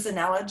love this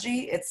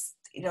analogy. It's,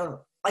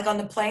 like on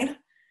the plane,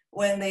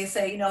 when they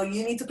say,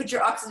 you need to put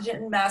your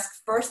oxygen mask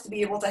first to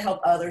be able to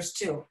help others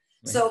too.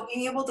 Right. So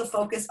being able to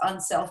focus on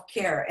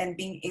self-care and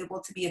being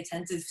able to be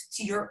attentive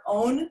to your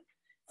own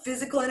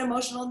physical and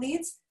emotional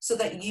needs so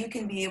that you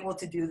can be able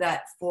to do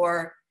that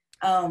for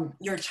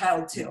your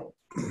child too.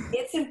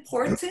 It's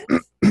important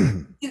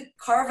to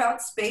carve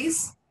out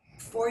space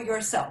for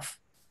yourself,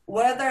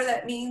 whether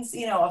that means,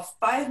 a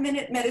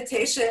 5-minute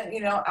meditation,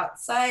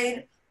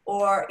 outside,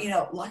 or,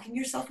 locking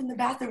yourself in the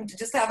bathroom to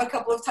just have a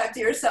couple of time to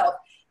yourself.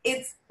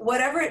 It's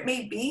whatever it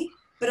may be,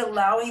 but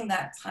allowing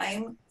that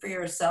time for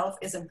yourself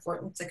is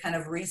important to kind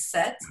of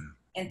reset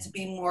and to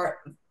be more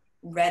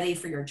ready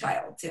for your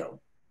child too.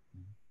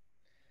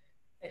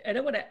 And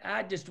I want to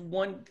add just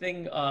one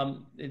thing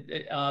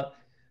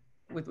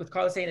with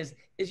Carla saying is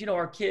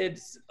our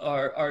kids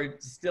are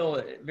still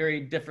at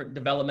very different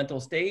developmental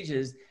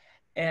stages,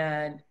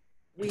 and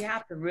we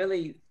have to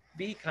really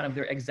be kind of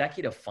their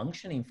executive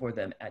functioning for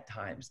them at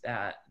times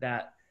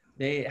that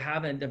they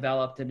haven't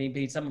developed. And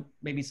maybe some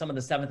of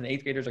the 7th and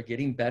 8th graders are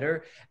getting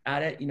better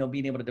at it,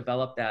 being able to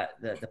develop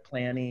the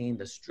planning,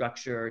 the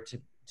structure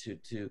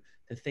to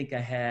think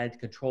ahead,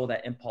 control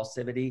that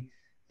impulsivity.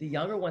 The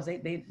younger ones,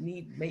 they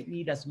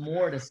need us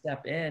more to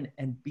step in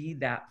and be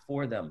that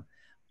for them.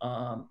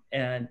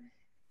 And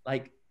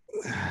like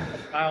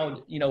a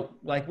child,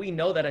 like we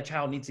know that a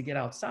child needs to get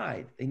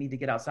outside. They need to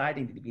get outside.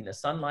 They need to be in the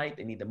sunlight.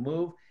 They need to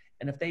move.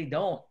 And if they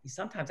don't, you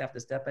sometimes have to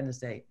step in and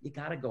say, you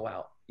got to go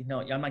out.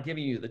 I'm not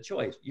giving you the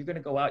choice. You're going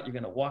to go out. You're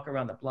going to walk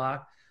around the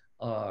block,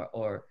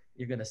 or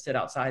you're going to sit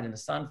outside in the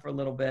sun for a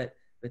little bit.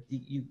 But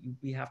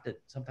we have to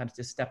sometimes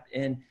just step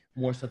in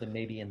more so than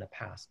maybe in the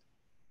past.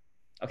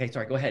 Okay,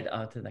 sorry. Go ahead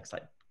to the next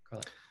slide,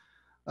 Carla.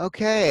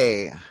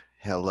 Okay.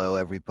 Hello,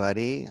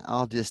 everybody.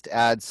 I'll just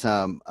add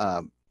some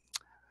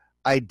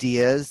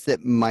ideas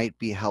that might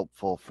be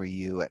helpful for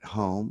you at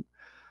home.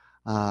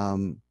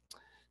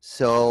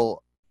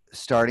 So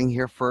starting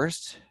here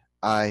first,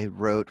 I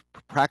wrote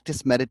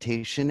practice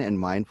meditation and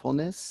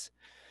mindfulness.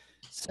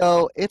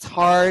 So it's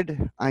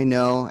hard. I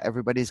know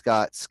everybody's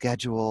got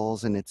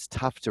schedules and it's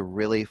tough to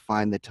really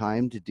find the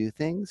time to do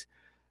things.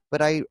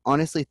 But I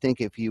honestly think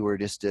if you were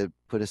just to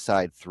put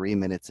aside 3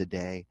 minutes a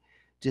day,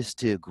 just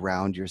to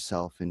ground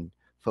yourself and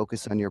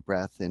focus on your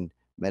breath and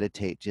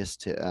meditate,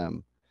 just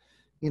to,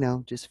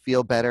 just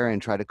feel better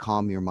and try to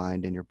calm your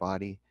mind and your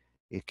body,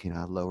 it can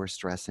lower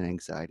stress and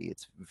anxiety.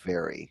 It's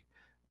very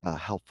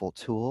helpful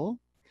tool.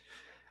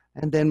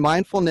 And then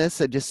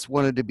mindfulness, I just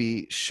wanted to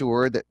be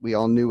sure that we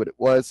all knew what it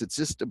was. It's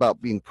just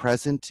about being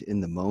present in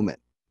the moment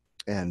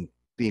and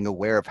being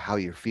aware of how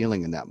you're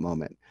feeling in that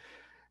moment.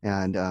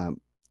 And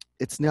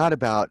it's not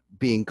about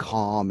being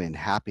calm and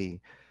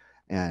happy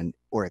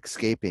or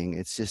escaping.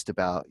 It's just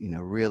about,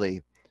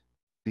 really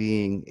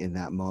being in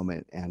that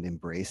moment and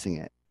embracing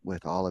it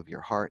with all of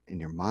your heart and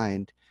your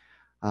mind.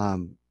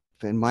 And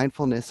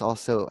mindfulness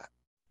also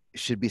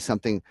should be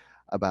something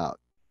about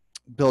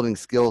building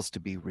skills to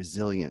be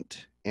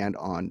resilient and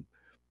on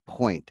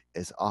point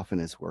as often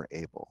as we're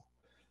able.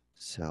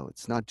 So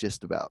it's not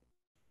just about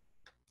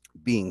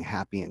being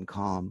happy and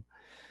calm.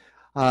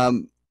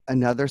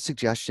 Another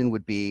suggestion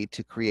would be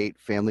to create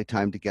family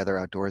time together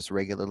outdoors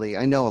regularly.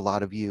 I know a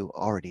lot of you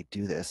already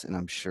do this, and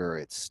I'm sure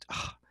it's,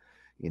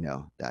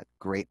 that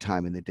great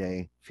time in the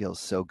day feels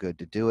so good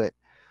to do it.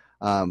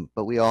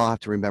 But we all have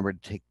to remember to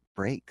take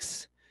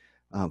breaks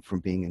from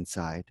being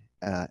inside.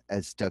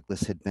 As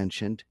Douglas had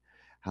mentioned,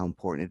 how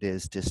important it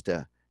is just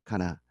to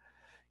kind of,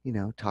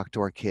 talk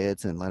to our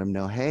kids and let them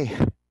know, hey,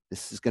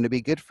 this is going to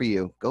be good for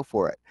you. Go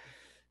for it.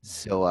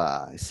 So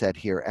I said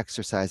here,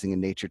 exercising in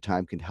nature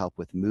time can help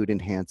with mood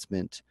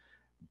enhancement,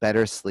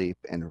 better sleep,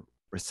 and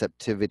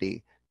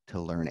receptivity to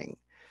learning.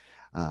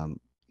 You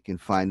can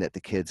find that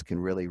the kids can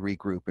really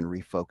regroup and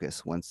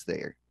refocus once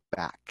they're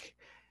back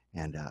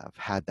and have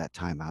had that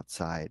time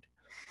outside.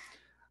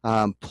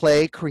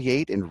 Play,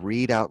 create, and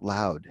read out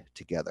loud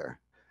together.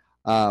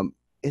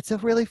 It's a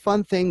really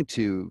fun thing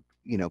to,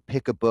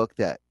 pick a book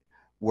that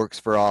works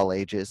for all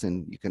ages,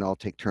 and you can all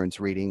take turns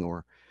reading,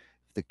 or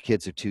if the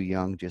kids are too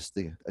young, just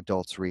the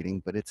adults reading.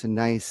 But it's a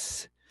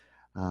nice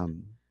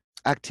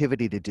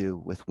activity to do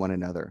with one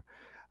another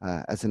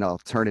as an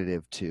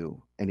alternative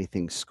to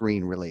anything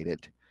screen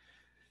related.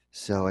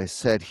 So I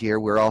said here,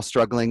 we're all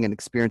struggling and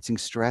experiencing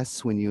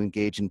stress. When you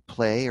engage in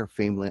play or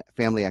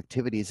family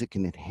activities, it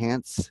can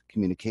enhance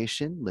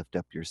communication, lift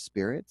up your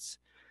spirits,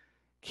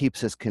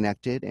 keeps us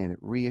connected, and it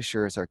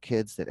reassures our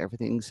kids that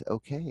everything's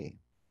okay.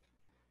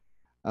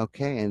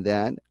 Okay, and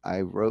then I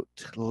wrote,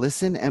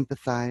 listen,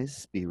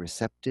 empathize, be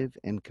receptive,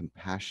 and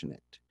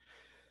compassionate.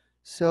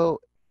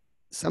 So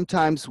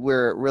sometimes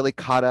we're really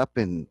caught up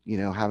in,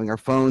 having our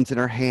phones in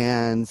our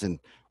hands, and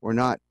we're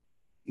not,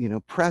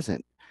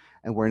 present,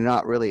 and we're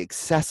not really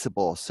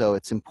accessible. So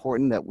it's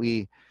important that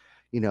we,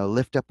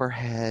 lift up our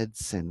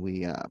heads and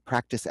we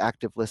practice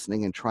active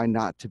listening and try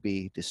not to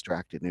be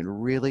distracted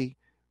and really,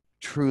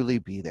 truly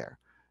be there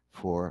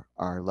for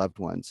our loved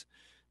ones.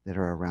 that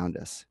are around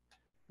us.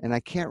 And I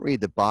can't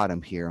read the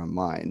bottom here on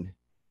mine.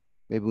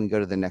 Maybe we can go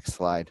to the next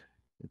slide.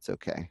 It's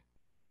okay.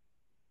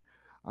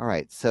 All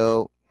right,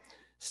 so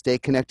stay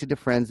connected to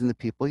friends and the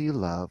people you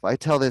love. I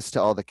tell this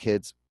to all the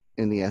kids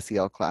in the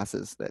SEL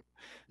classes, that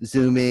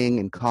Zooming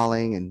and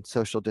calling and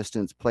social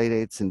distance play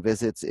dates and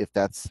visits, if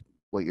that's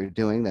what you're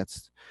doing,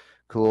 that's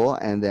cool.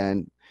 And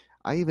then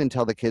I even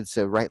tell the kids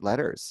to write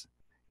letters,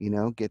 you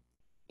know, get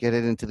it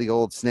into the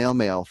old snail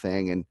mail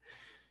thing.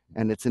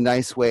 And it's a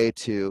nice way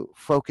to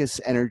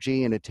focus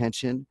energy and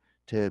attention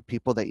to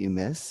people that you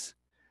miss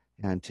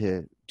and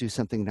to do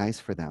something nice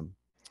for them.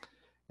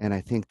 And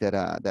I think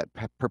that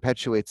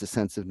perpetuates a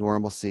sense of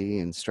normalcy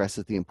and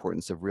stresses the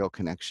importance of real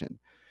connection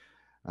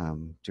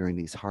during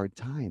these hard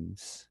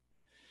times.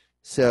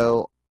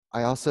 So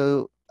I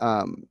also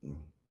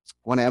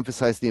want to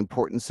emphasize the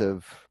importance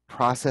of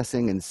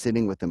processing and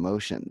sitting with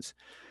emotions.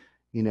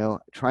 You know,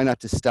 try not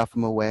to stuff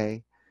them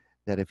away,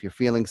 that if you're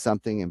feeling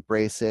something,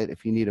 embrace it.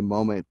 If you need a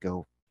moment,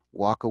 go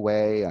walk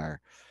away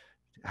or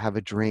have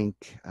a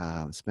drink,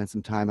 spend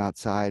some time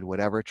outside,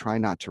 whatever. Try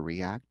not to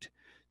react.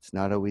 It's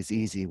not always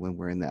easy when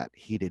we're in that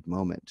heated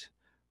moment,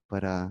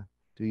 but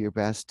do your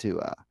best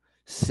to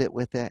sit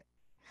with it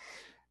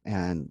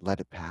and let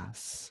it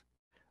pass.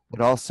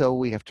 But also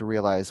we have to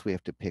realize we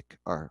have to pick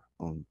our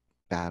own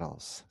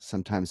battles.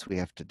 Sometimes we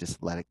have to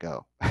just let it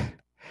go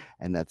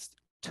and that's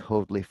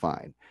totally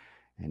fine.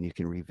 And you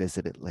can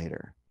revisit it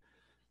later.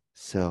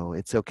 So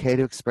it's okay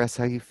to express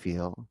how you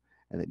feel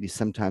and that you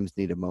sometimes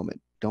need a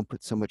moment. Don't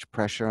put so much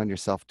pressure on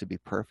yourself to be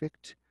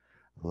perfect.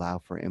 Allow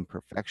for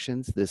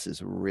imperfections. This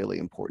is really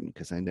important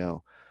because I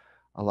know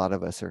a lot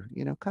of us are,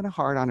 you know, kind of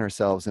hard on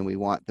ourselves and we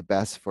want the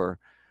best for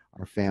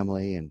our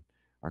family and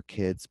our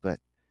kids, but,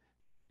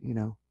 you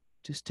know,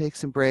 just take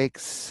some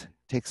breaks,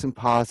 take some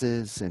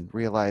pauses and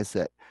realize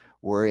that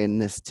we're in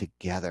this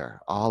together.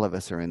 All of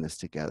us are in this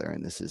together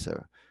and this is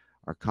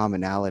our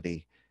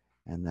commonality,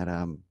 and that,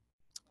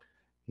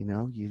 you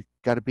know, you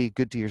got to be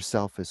good to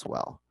yourself as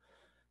well.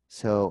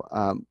 So,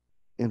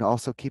 and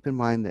also keep in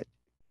mind that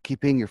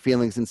keeping your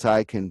feelings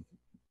inside can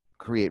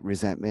create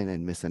resentment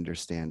and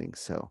misunderstanding.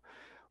 So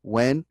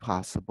when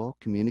possible,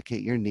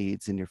 communicate your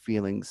needs and your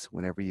feelings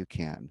whenever you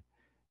can.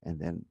 And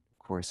then,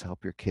 of course,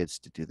 help your kids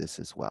to do this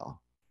as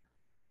well.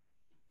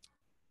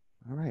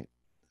 All right,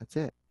 that's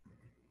it.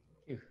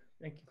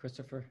 Thank you,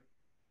 Christopher.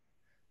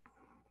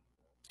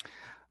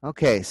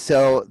 Okay,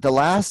 so the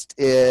last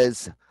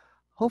is,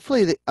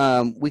 hopefully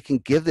we can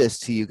give this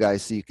to you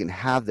guys so you can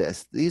have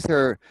this. These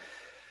are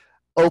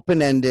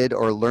open-ended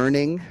or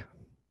learning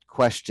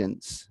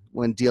questions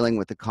when dealing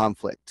with the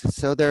conflict.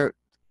 So they're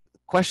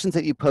questions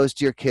that you pose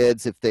to your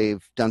kids if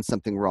they've done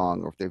something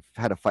wrong or if they've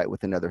had a fight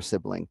with another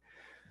sibling.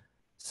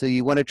 So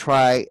you want to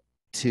try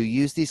to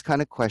use these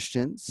kind of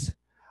questions.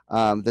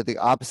 They're the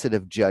opposite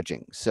of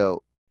judging.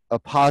 So a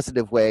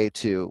positive way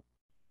to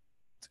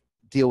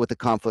deal with the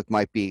conflict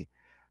might be,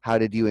 how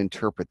did you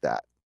interpret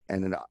that?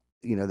 And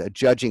you know, the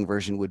judging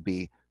version would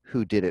be,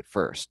 who did it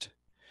first?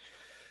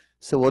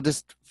 So we'll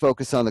just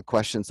focus on the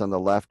questions on the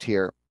left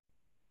here.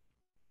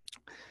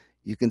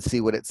 You can see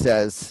what it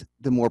says.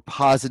 The more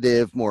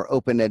positive, more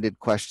open-ended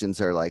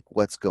questions are like,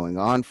 what's going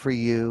on for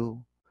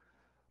you?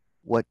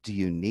 What do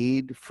you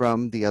need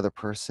from the other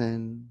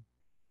person?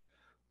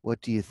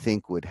 What do you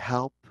think would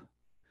help?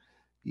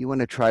 You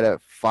want to try to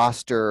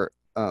foster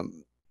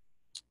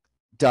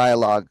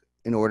dialogue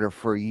in order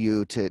for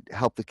you to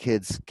help the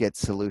kids get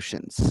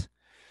solutions.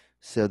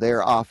 So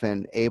they're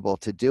often able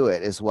to do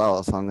it as well,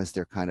 as long as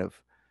they're kind of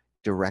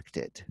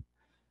directed.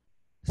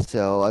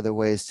 So other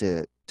ways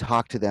to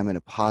talk to them in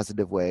a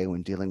positive way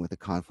when dealing with a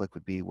conflict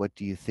would be, what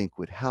do you think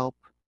would help?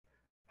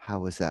 How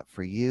was that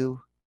for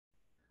you?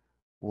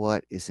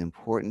 What is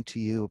important to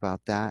you about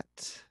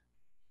that?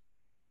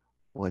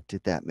 What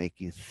did that make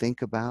you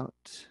think about?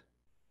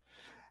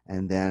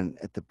 And then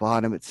at the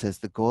bottom, it says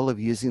the goal of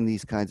using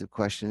these kinds of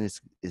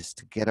questions is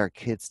to get our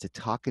kids to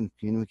talk and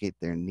communicate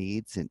their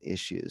needs and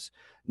issues,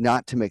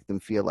 not to make them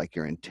feel like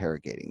you're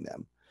interrogating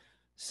them.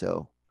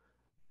 So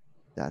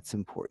that's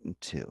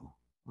important too.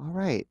 All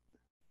right.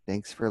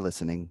 Thanks for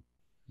listening.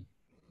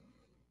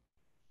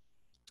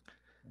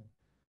 I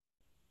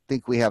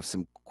think we have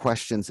some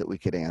questions that we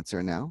could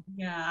answer now.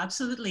 Yeah,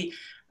 absolutely.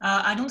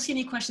 I don't see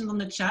any questions on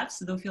the chat,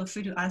 so feel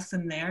free to ask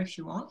them there if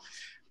you want.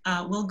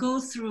 We'll go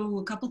through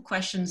a couple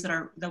questions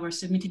that were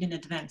submitted in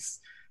advance.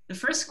 The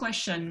first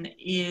question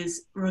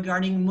is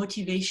regarding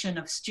motivation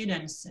of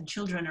students and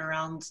children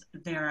around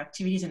their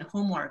activities and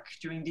homework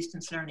during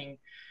distance learning.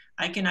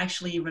 I can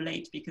actually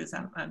relate because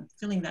I'm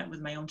feeling that with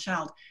my own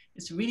child.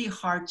 It's really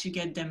hard to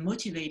get them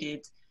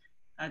motivated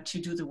to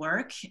do the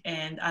work.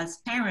 And as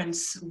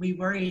parents, we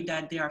worry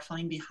that they are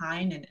falling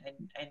behind and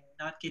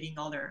not getting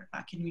all their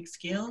academic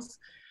skills.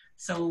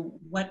 So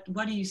what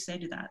do you say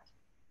to that?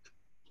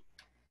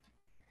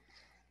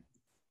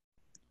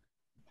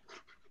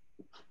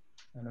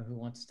 I don't know who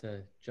wants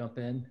to jump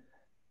in.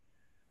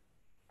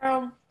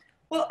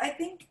 Well, I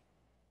think,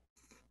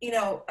 you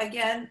know,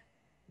 again,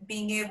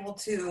 being able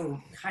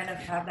to kind of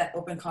have that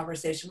open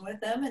conversation with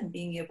them and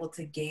being able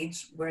to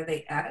gauge where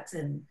they at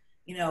and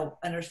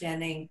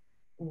understanding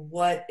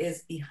what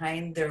is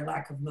behind their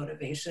lack of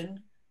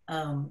motivation.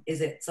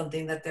 Is it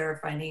something that they're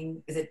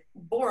finding, is it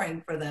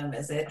boring for them?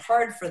 Is it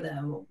hard for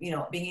them?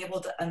 Being able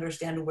to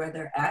understand where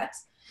they're at.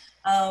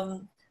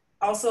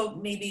 Also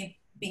maybe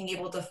being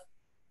able to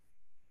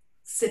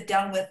sit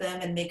down with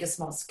them and make a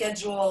small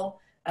schedule,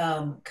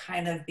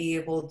 kind of be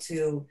able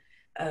to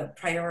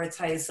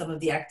prioritize some of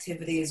the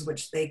activities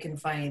which they can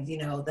find,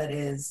 that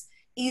is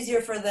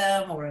easier for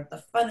them or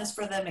the funnest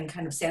for them, and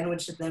kind of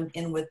sandwich them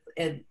in with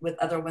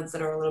other ones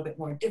that are a little bit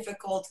more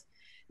difficult.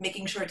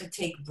 Making sure to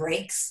take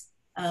breaks.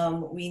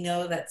 We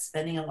know that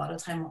spending a lot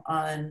of time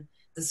on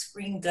the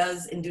screen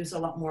does induce a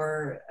lot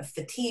more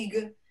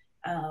fatigue.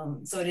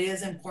 So it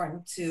is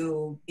important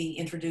to be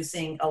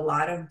introducing a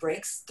lot of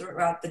breaks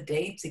throughout the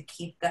day to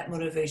keep that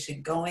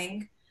motivation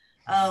going.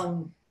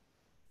 And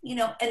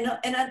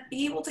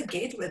be able to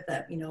gauge with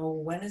them,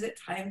 when is it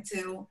time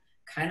to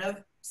kind of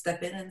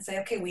step in and say,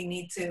 okay, we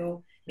need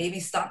to maybe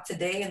stop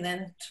today and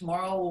then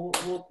tomorrow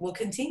we'll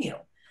continue.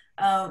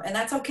 And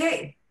that's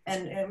okay.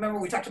 And remember,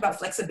 we talked about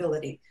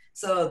flexibility.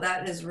 So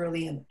that is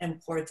really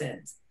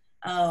important.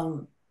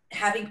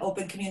 Having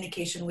open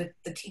communication with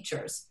the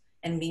teachers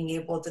and being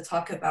able to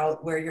talk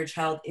about where your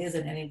child is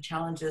and any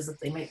challenges that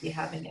they might be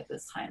having at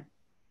this time.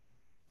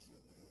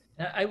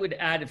 I would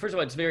add, first of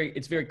all, it's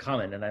very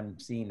common, and I'm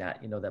seeing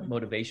that, that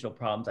motivational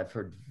problems. I've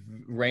heard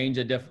range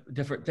of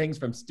different things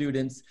from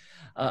students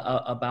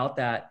about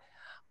that.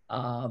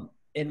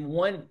 And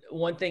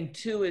one thing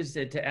too is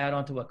to add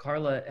on to what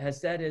Carla has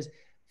said is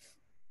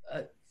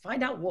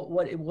find out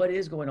what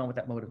is going on with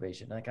that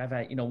motivation. Like I've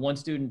had, one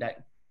student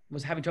that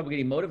was having trouble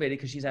getting motivated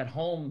because she's at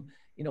home,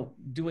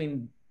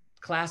 doing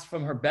class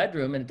from her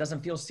bedroom, and it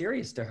doesn't feel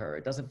serious to her.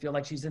 It doesn't feel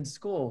like she's in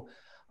school.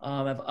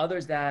 I have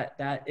others that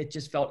it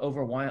just felt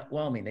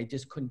overwhelming. They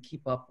just couldn't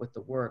keep up with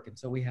the work. And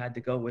so we had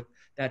to go with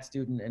that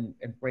student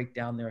and break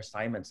down their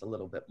assignments a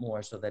little bit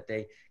more so that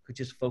they could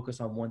just focus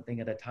on one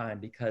thing at a time,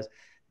 because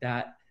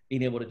that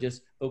being able to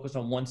just focus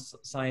on one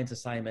science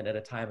assignment at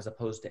a time as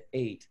opposed to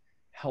 8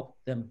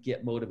 helped them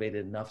get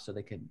motivated enough so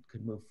they could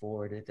move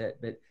forward.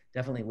 But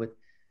definitely with,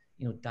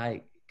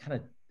 kind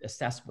of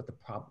assess what the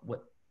problem,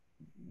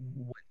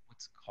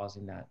 what's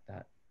causing that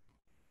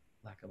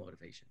lack of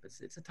motivation. But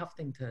it's a tough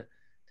thing to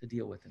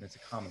deal with, and it's a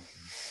common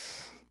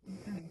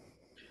thing.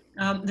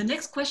 Okay. The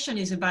next question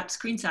is about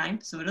screen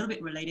time, so a little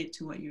bit related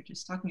to what you're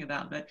just talking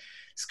about, but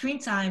screen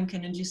time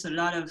can induce a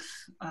lot of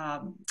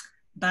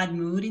bad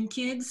mood in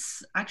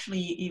kids, actually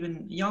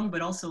even young but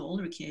also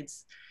older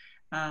kids.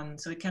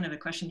 So it's kind of a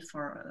question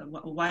for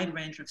a wide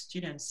range of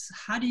students.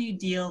 How do you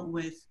deal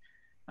with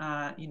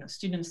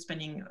students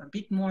spending a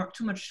bit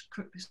too much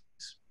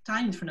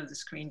time in front of the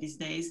screen these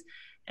days,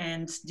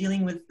 and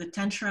dealing with the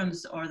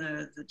tantrums or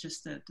the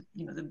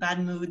bad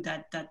mood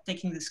that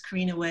taking the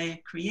screen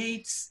away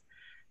creates?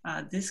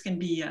 This can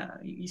be,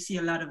 you see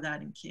a lot of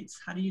that in kids.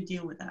 How do you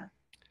deal with that?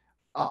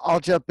 I'll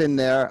jump in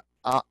there.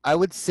 I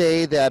would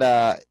say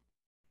that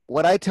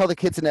what I tell the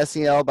kids in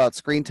SEL about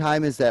screen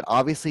time is that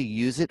obviously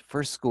use it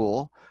for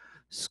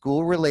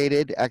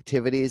school-related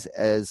activities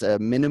as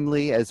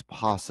minimally as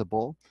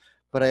possible.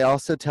 But I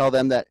also tell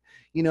them that,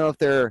 if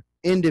they're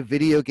into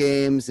video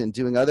games and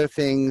doing other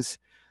things,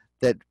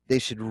 that they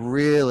should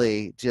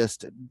really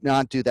just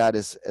not do that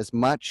as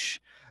much.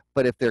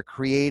 But if they're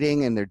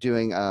creating and they're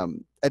doing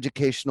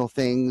educational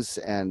things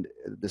and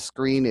the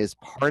screen is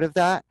part of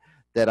that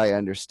I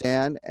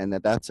understand, and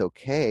that's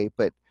okay.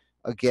 But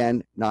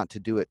again, not to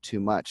do it too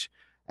much.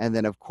 And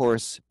then, of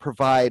course,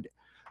 provide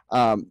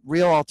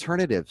real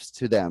alternatives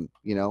to them,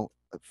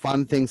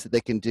 fun things that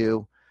they can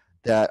do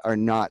that are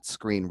not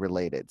screen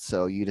related.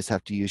 So you just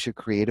have to use your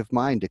creative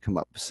mind to come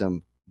up with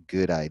some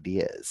good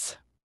ideas.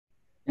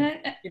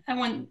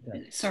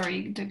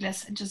 Sorry,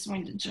 Douglas, I just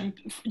want to jump.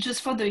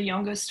 Just for the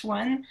youngest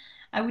one,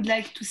 I would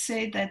like to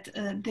say that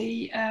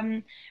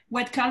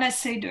what Carla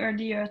said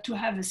earlier, to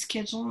have a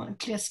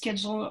clear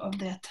schedule of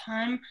their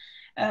time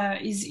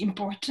is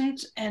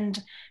important,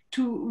 and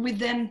with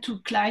them to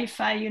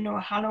clarify,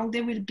 how long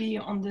they will be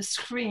on the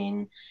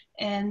screen,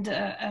 and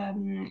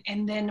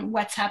then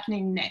what's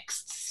happening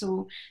next.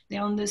 So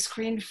they're on the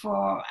screen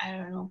for,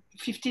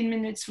 15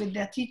 minutes with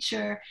their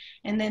teacher,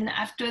 and then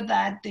after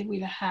that they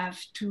will have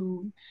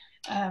to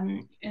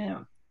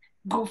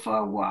go for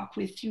a walk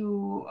with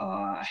you,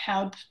 or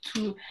help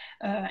to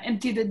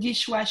empty the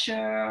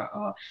dishwasher,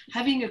 or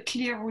having a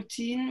clear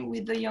routine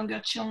with the younger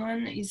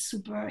children is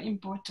super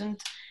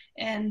important.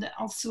 And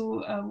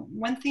also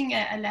one thing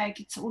I like,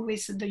 it's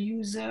always the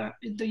use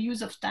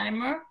of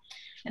timer,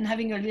 and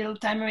having a little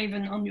timer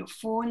even on your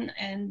phone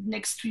and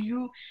next to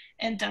you,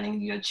 and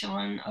telling your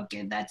children,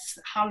 okay, that's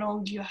how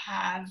long you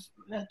have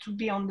to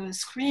be on the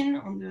screen,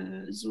 on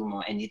the Zoom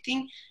or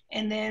anything.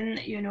 And then,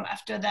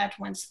 after that,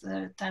 once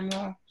the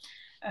timer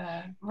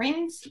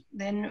rings,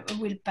 then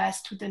we'll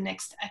pass to the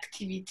next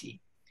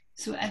activity.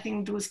 So I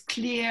think those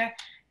clear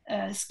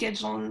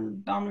schedule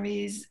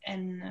boundaries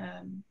and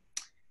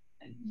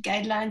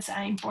guidelines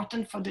are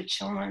important for the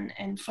children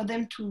and for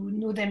them to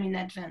know them in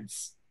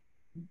advance.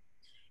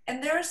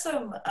 And there are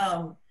some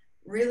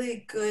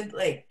really good,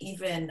 like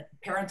even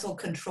parental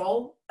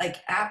control,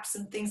 like apps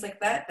and things like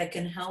that, that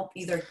can help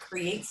either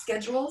create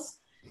schedules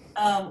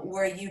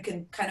where you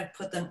can kind of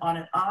put them on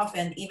and off,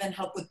 and even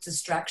help with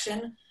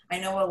distraction. I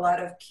know a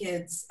lot of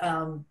kids,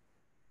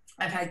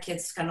 I've had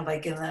kids kind of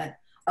like in that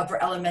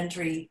upper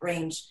elementary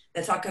range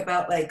that talk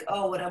about like,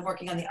 oh, when I'm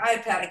working on the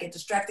iPad, I get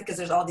distracted because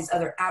there's all these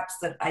other apps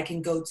that I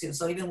can go to.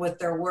 So even with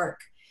their work.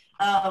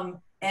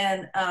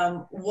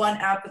 One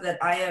app that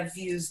I have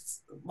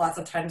used lots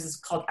of times is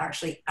called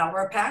actually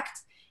Hour Pact.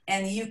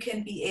 And you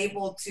can be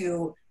able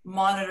to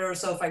monitor.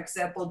 So for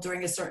example,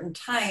 during a certain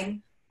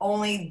time,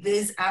 only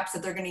these apps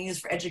that they're going to use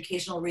for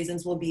educational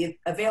reasons will be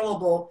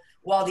available,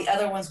 while the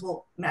other ones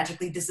will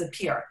magically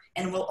disappear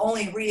and will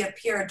only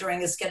reappear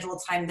during a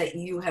scheduled time that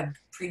you have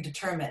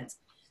predetermined.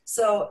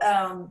 So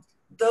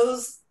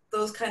those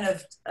kind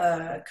of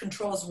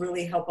controls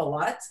really help a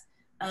lot.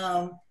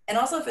 And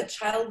also if a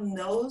child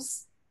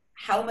knows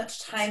how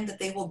much time that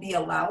they will be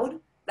allowed,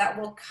 that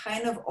will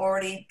kind of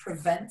already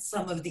prevent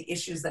some of the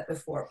issues that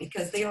before,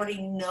 because they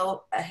already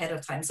know ahead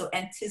of time. So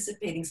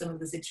anticipating some of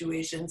the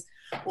situations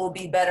will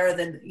be better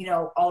than, you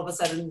know, all of a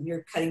sudden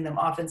you're cutting them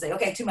off and say,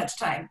 okay, too much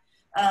time.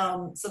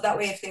 So that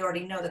way, if they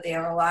already know that they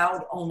are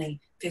allowed only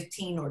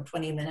 15 or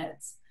 20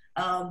 minutes,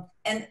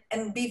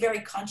 and be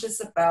very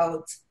conscious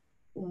about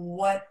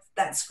what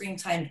that screen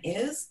time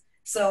is.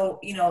 So,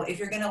 you know, if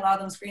you're going to allow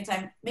them screen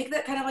time, make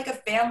that kind of like a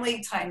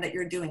family time that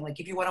you're doing. Like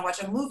if you want to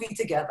watch a movie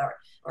together,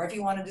 or if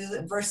you want to do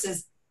it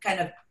versus kind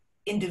of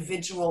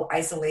individual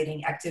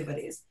isolating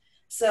activities.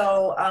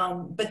 So,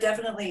 but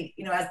definitely,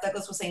 you know, as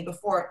Douglas was saying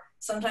before,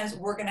 sometimes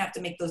we're going to have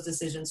to make those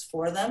decisions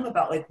for them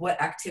about like what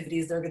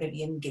activities they're going to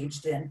be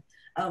engaged in.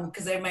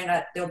 Because they might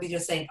not, they'll be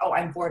just saying, oh,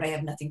 I'm bored, I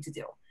have nothing to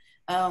do.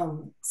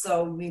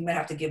 So we might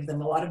have to give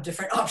them a lot of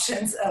different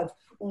options of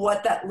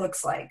what that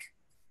looks like.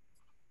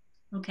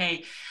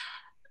 Okay.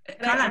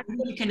 Carla,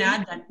 you can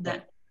add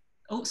that.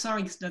 Oh,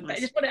 sorry, Douglas. I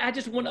just want to add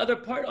just one other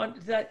part on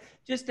that,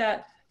 just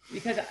that,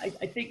 because I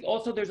think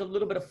also there's a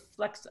little bit of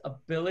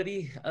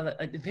flexibility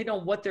depending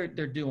on what they're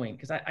doing.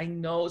 Because I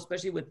know,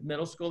 especially with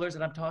middle schoolers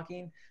that I'm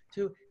talking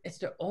to, it's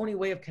their only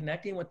way of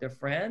connecting with their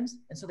friends.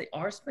 And so they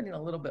are spending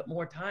a little bit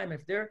more time.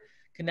 If they're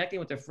connecting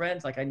with their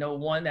friends, like I know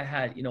one that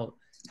had, you know,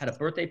 had a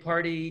birthday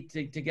party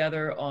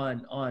together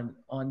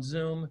on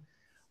Zoom,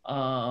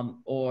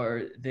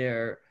 or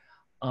they're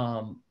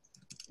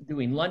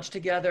doing lunch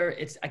together.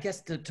 It's, I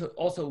guess, to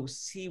also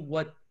see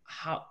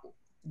how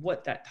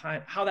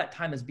that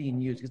time is being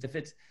used.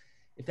 Because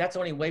if that's the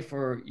only way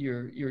for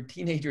your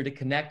teenager to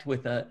connect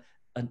with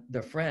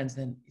their friends,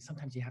 then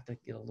sometimes you have to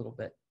get a little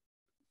bit,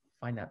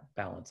 find that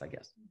balance, I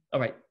guess. All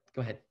right,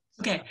 go ahead.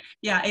 Okay,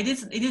 yeah, it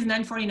is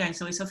 9:49,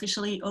 so it's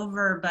officially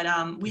over, but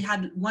we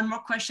had one more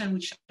question,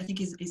 which I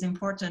think is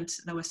important,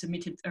 that was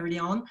submitted early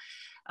on.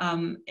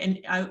 And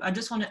I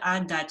just want to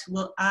add that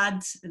we'll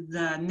add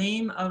the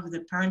name of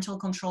the parental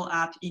control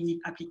app in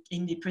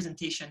the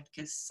presentation,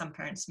 because some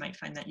parents might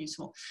find that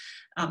useful.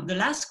 The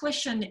last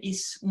question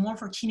is more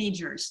for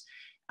teenagers.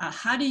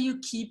 How do you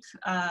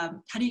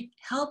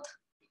help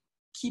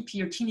keep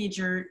your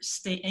teenager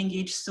stay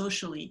engaged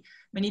socially?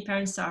 Many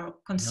parents are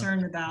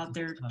concerned about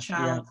their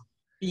child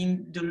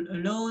being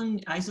alone,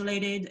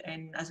 isolated,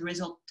 and as a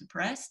result,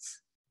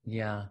 depressed.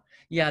 Yeah,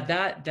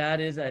 that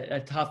is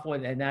a tough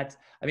one. And that's,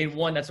 I mean,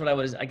 one, that's what I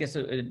was, I guess,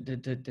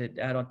 to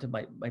add on to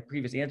my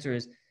previous answer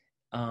is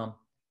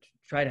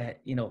try to,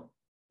 you know,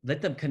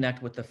 let them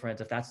connect with the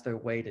friends if that's their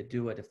way to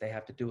do it, if they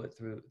have to do it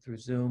through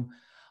Zoom.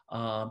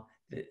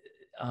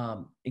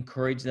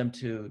 Encourage them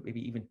to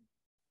maybe even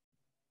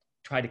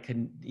try to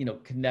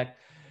connect,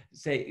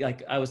 say,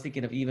 like I was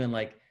thinking of even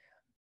like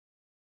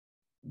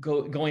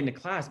going to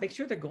class, make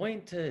sure they're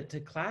going to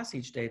class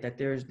each day, that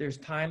there's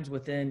times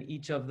within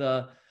each of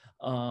the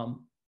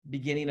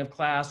beginning of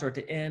class or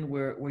to end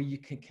where you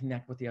can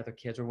connect with the other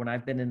kids. Or when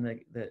I've been in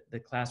the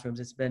classrooms,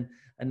 it's been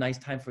a nice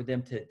time for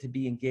them to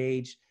be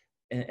engaged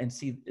and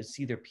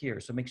see their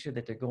peers. So make sure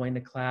that they're going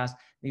to class,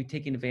 maybe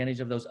taking advantage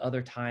of those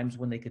other times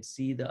when they could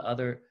see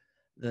their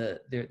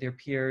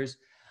peers.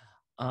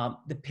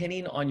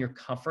 Depending on your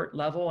comfort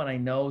level, and I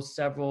know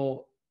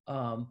several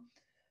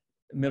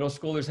middle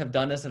schoolers have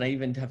done this, and I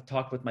even have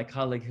talked with my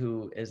colleague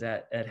who is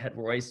at Het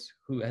Royce,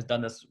 who has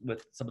done this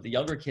with some of the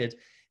younger kids,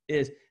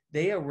 is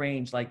they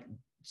arrange like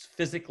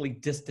physically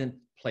distant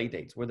play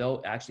dates where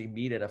they'll actually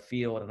meet at a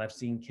field, and I've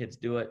seen kids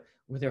do it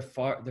where they're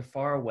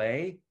far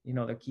away, you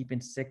know, they're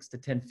keeping 6 to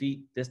 10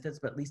 feet distance,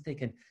 but at least they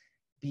can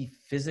be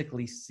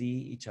physically see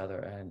each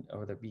other,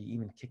 or they'll be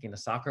even kicking a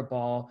soccer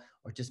ball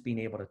or just being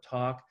able to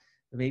talk.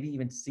 Maybe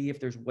even see if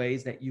there's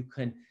ways that you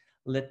can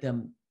let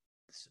them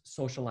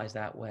socialize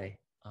that way.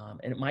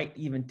 And it might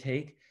even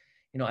take,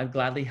 you know, I'd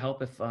gladly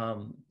help if,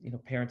 you know,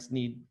 parents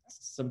need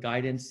some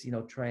guidance, you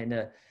know, trying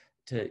to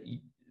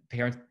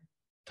parents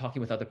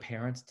talking with other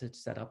parents to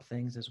set up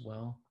things as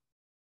well.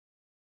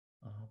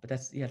 But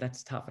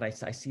that's tough. And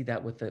I see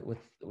that with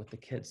the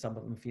kids, some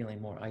of them feeling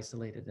more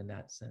isolated in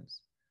that sense.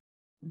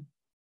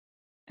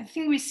 I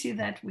think we see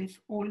that with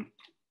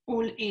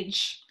all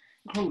age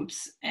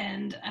groups.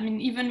 And I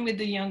mean, even with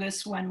the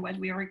youngest one, what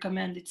we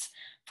recommend, it's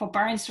for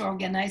parents to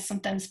organize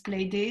sometimes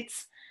play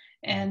dates.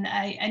 And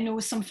I know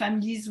some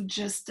families who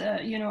just,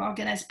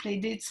 organize play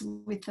dates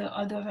with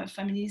other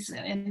families,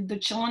 and the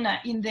children are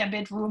in their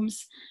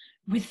bedrooms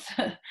with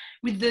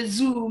the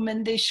Zoom,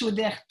 and they show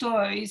their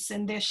toys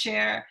and they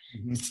share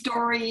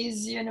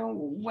stories,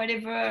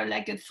 whatever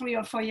like a 3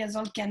 or 4 years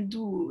old can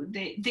do,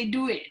 they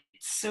do it.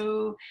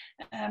 So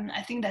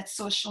I think that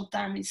social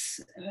time is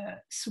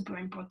super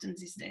important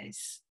these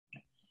days.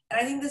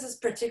 And I think this is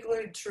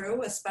particularly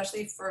true,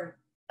 especially for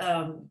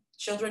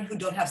children who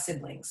don't have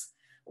siblings,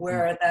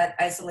 where that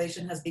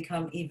isolation has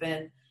become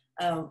even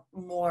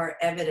more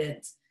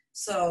evident.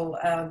 So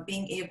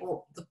being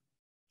able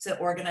to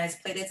organize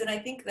playdates. And I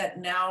think that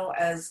now,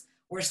 as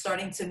we're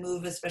starting to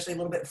move, especially a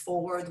little bit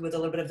forward with a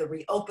little bit of the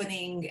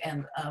reopening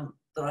and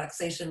the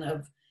relaxation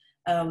of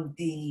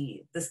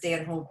the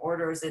stay-at-home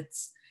orders,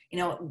 it's,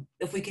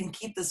 if we can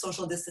keep the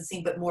social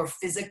distancing but more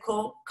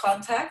physical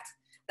contact,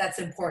 that's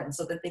important,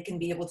 so that they can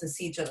be able to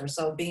see each other.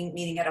 So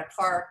meeting at a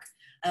park,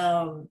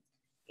 I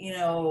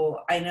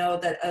know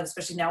that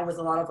especially now with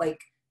a lot of like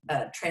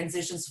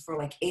transitions for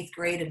like 8th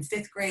grade and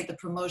 5th grade, the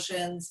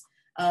promotions,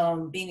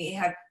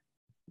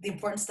 the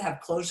importance to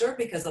have closure,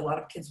 because a lot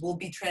of kids will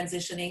be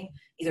transitioning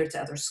either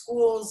to other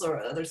schools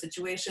or other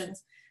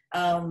situations.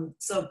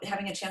 So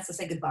having a chance to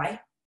say goodbye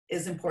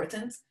is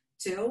important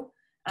too.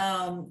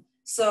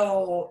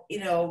 So,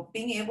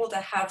 being able to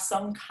have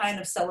some kind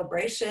of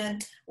celebration,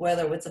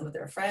 whether with some of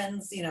their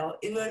friends,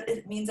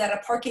 it means at a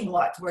parking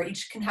lot where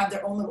each can have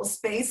their own little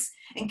space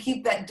and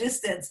keep that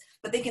distance,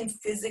 but they can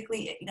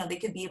physically, they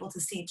could be able to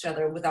see each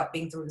other without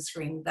being through the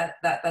screen.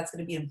 That's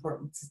going to be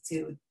important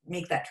to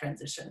make that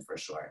transition for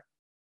sure.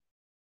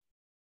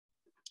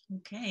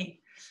 Okay.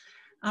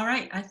 All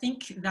right. I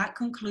think that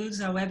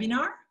concludes our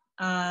webinar.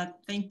 I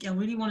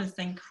really want to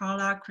thank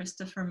Carla,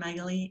 Christopher,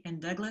 Magali,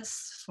 and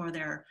Douglas for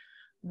their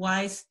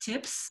wise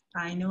tips.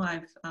 I know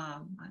I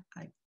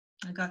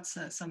got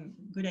some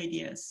good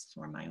ideas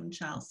for my own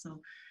child.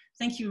 So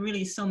thank you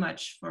really so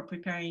much for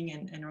preparing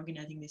and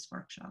organizing this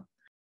workshop.